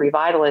lot with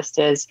Revitalist,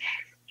 is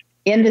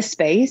in the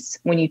space,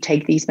 when you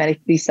take these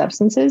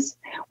substances,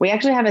 we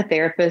actually have a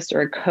therapist or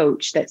a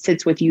coach that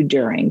sits with you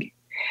during.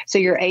 So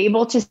you're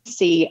able to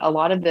see a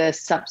lot of the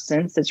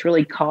substance that's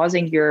really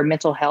causing your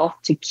mental health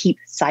to keep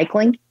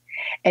cycling.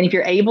 And if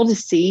you're able to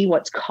see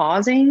what's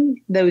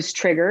causing those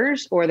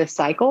triggers or the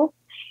cycle,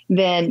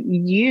 then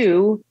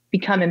you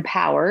become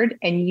empowered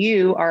and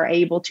you are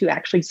able to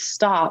actually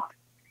stop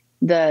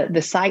the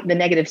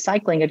negative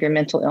cycling of your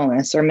mental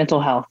illness or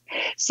mental health.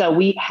 So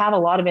we have a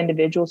lot of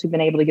individuals who've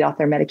been able to get off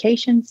their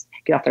medications,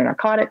 get off their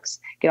narcotics,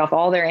 get off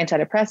all their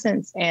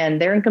antidepressants,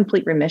 and they're in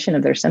complete remission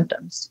of their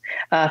symptoms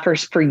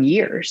for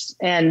years.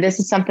 And this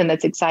is something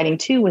that's exciting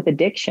too with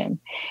addiction.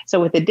 So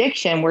with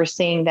addiction, we're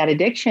seeing that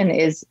addiction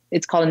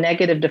it's called a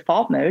negative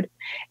default mode,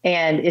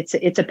 and it's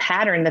a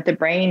pattern that the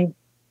brain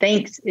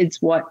thinks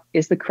it's what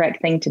is the correct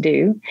thing to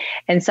do.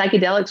 And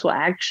psychedelics will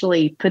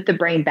actually put the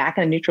brain back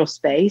in a neutral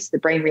space. The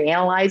brain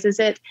reanalyzes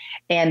it,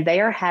 and they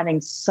are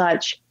having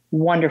such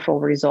wonderful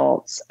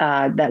results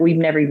that we've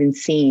never even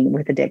seen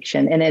with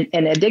addiction.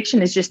 And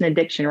addiction is just an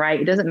addiction,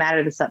 right? It doesn't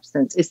matter the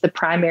substance. It's the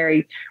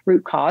primary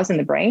root cause in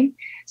the brain.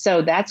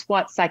 So that's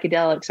what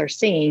psychedelics are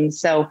seeing.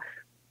 So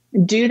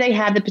do they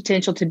have the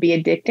potential to be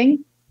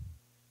addicting?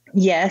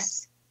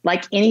 Yes,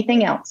 like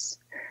anything else,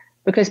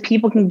 because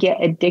people can get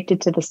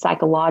addicted to the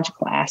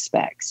psychological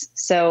aspects.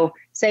 So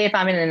say if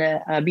I'm in an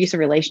abusive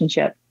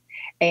relationship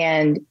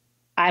and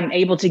I'm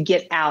able to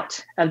get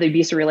out of the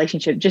abusive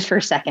relationship just for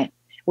a second,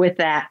 with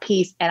that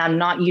piece and I'm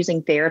not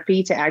using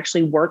therapy to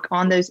actually work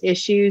on those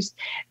issues,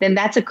 then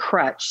that's a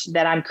crutch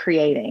that I'm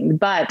creating.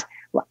 But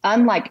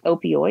unlike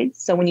opioids,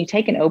 so when you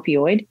take an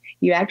opioid,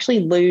 you actually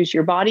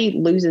your body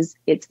loses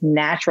its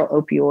natural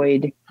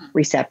opioid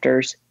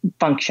receptors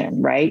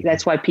function, right?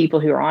 That's why people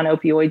who are on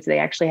opioids, they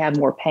actually have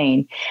more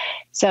pain.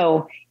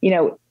 So,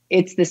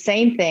 it's the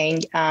same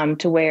thing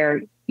to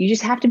where you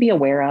just have to be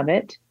aware of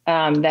it.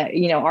 That,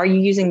 are you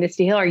using this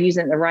to heal? Are you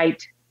using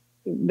it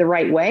the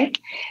right way?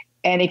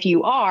 And if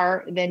you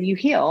are, then you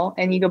heal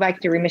and you go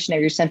back to remission of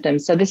your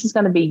symptoms. So this is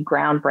going to be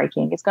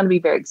groundbreaking. It's going to be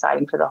very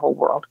exciting for the whole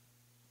world.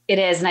 It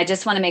is. And I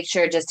just want to make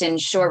sure, just in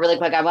short, really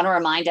quick, I want to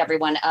remind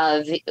everyone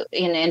of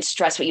and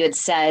stress what you had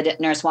said,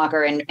 Nurse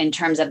Walker, in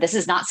terms of this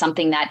is not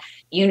something that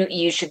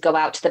you should go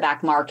out to the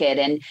back market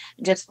and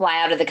just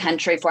fly out of the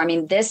country for. I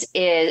mean, this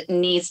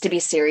needs to be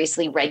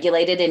seriously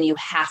regulated, and you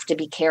have to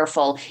be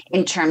careful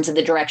in terms of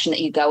the direction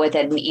that you go with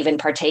it and even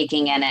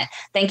partaking in it.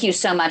 Thank you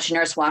so much,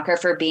 Nurse Walker,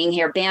 for being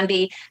here.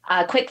 Bambi,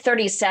 quick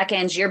 30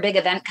 seconds, your big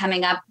event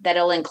coming up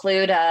that'll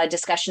include a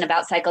discussion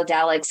about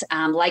psychedelics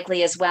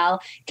likely as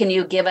well. Can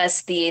you give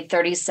us the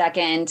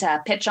 30-second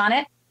pitch on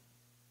it?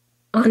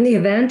 On the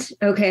event,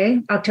 okay,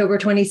 October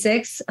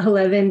 26th,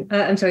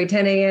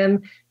 10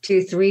 a.m. to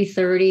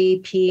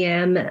 3:30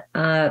 p.m.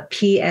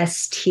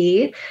 PST.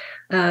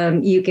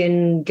 You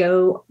can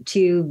go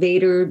to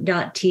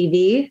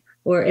vader.tv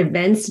or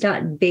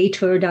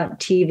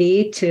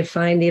events.vator.tv to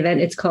find the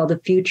event. It's called The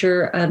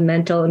Future of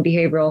Mental and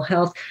Behavioral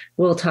Health.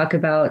 We'll talk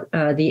about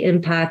the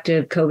impact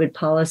of COVID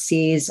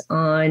policies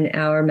on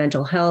our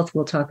mental health.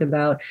 We'll talk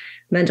about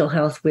mental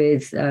health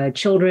with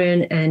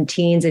children and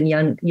teens and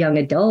young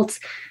adults.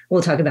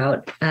 We'll talk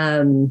about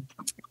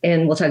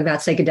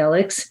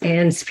psychedelics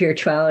and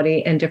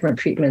spirituality and different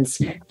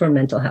treatments for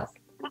mental health.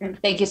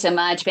 Thank you so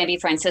much. Bambi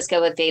Francisco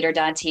with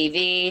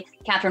Vader.tv,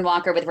 Kathryn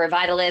Walker with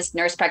Revitalist,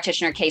 nurse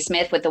practitioner Kay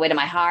Smith with The Way to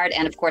My Heart,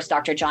 and of course,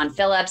 Dr. John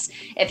Phillips.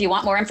 If you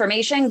want more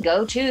information,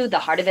 go to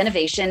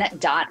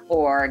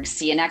theheartofinnovation.org.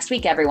 See you next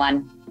week,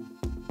 everyone.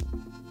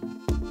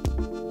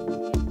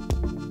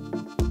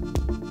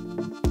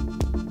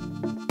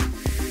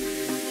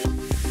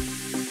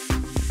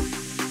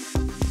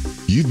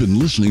 You've been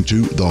listening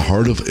to The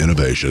Heart of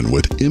Innovation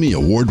with Emmy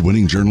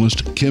Award-winning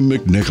journalist Kym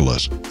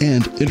McNicholas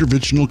and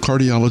interventional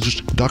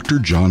cardiologist Dr.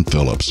 John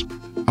Phillips.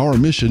 Our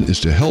mission is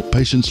to help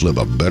patients live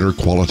a better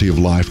quality of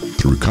life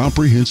through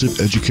comprehensive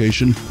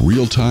education,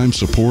 real-time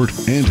support,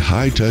 and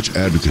high-touch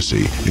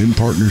advocacy in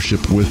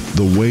partnership with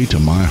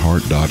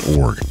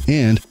thewaytomyheart.org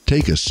and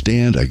Take a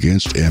Stand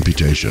Against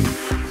Amputation.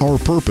 Our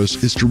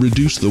purpose is to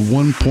reduce the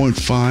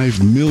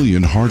 1.5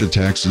 million heart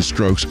attacks and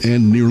strokes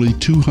and nearly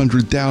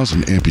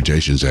 200,000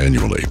 amputations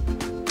annually.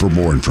 For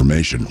more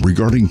information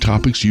regarding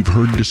topics you've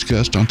heard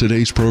discussed on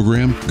today's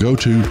program, go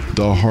to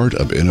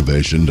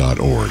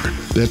theheartofinnovation.org.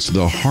 That's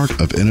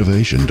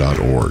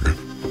theheartofinnovation.org.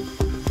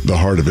 The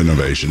Heart of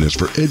Innovation is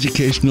for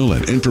educational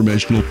and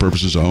informational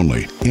purposes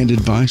only, and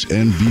advice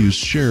and views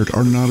shared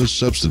are not a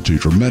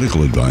substitute for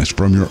medical advice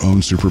from your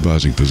own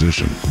supervising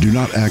physician. Do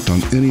not act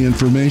on any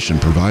information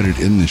provided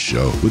in this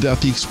show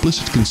without the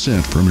explicit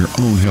consent from your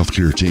own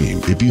healthcare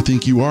team. If you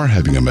think you are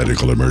having a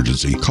medical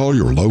emergency, call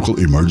your local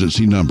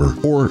emergency number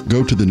or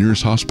go to the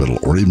nearest hospital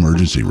or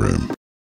emergency room.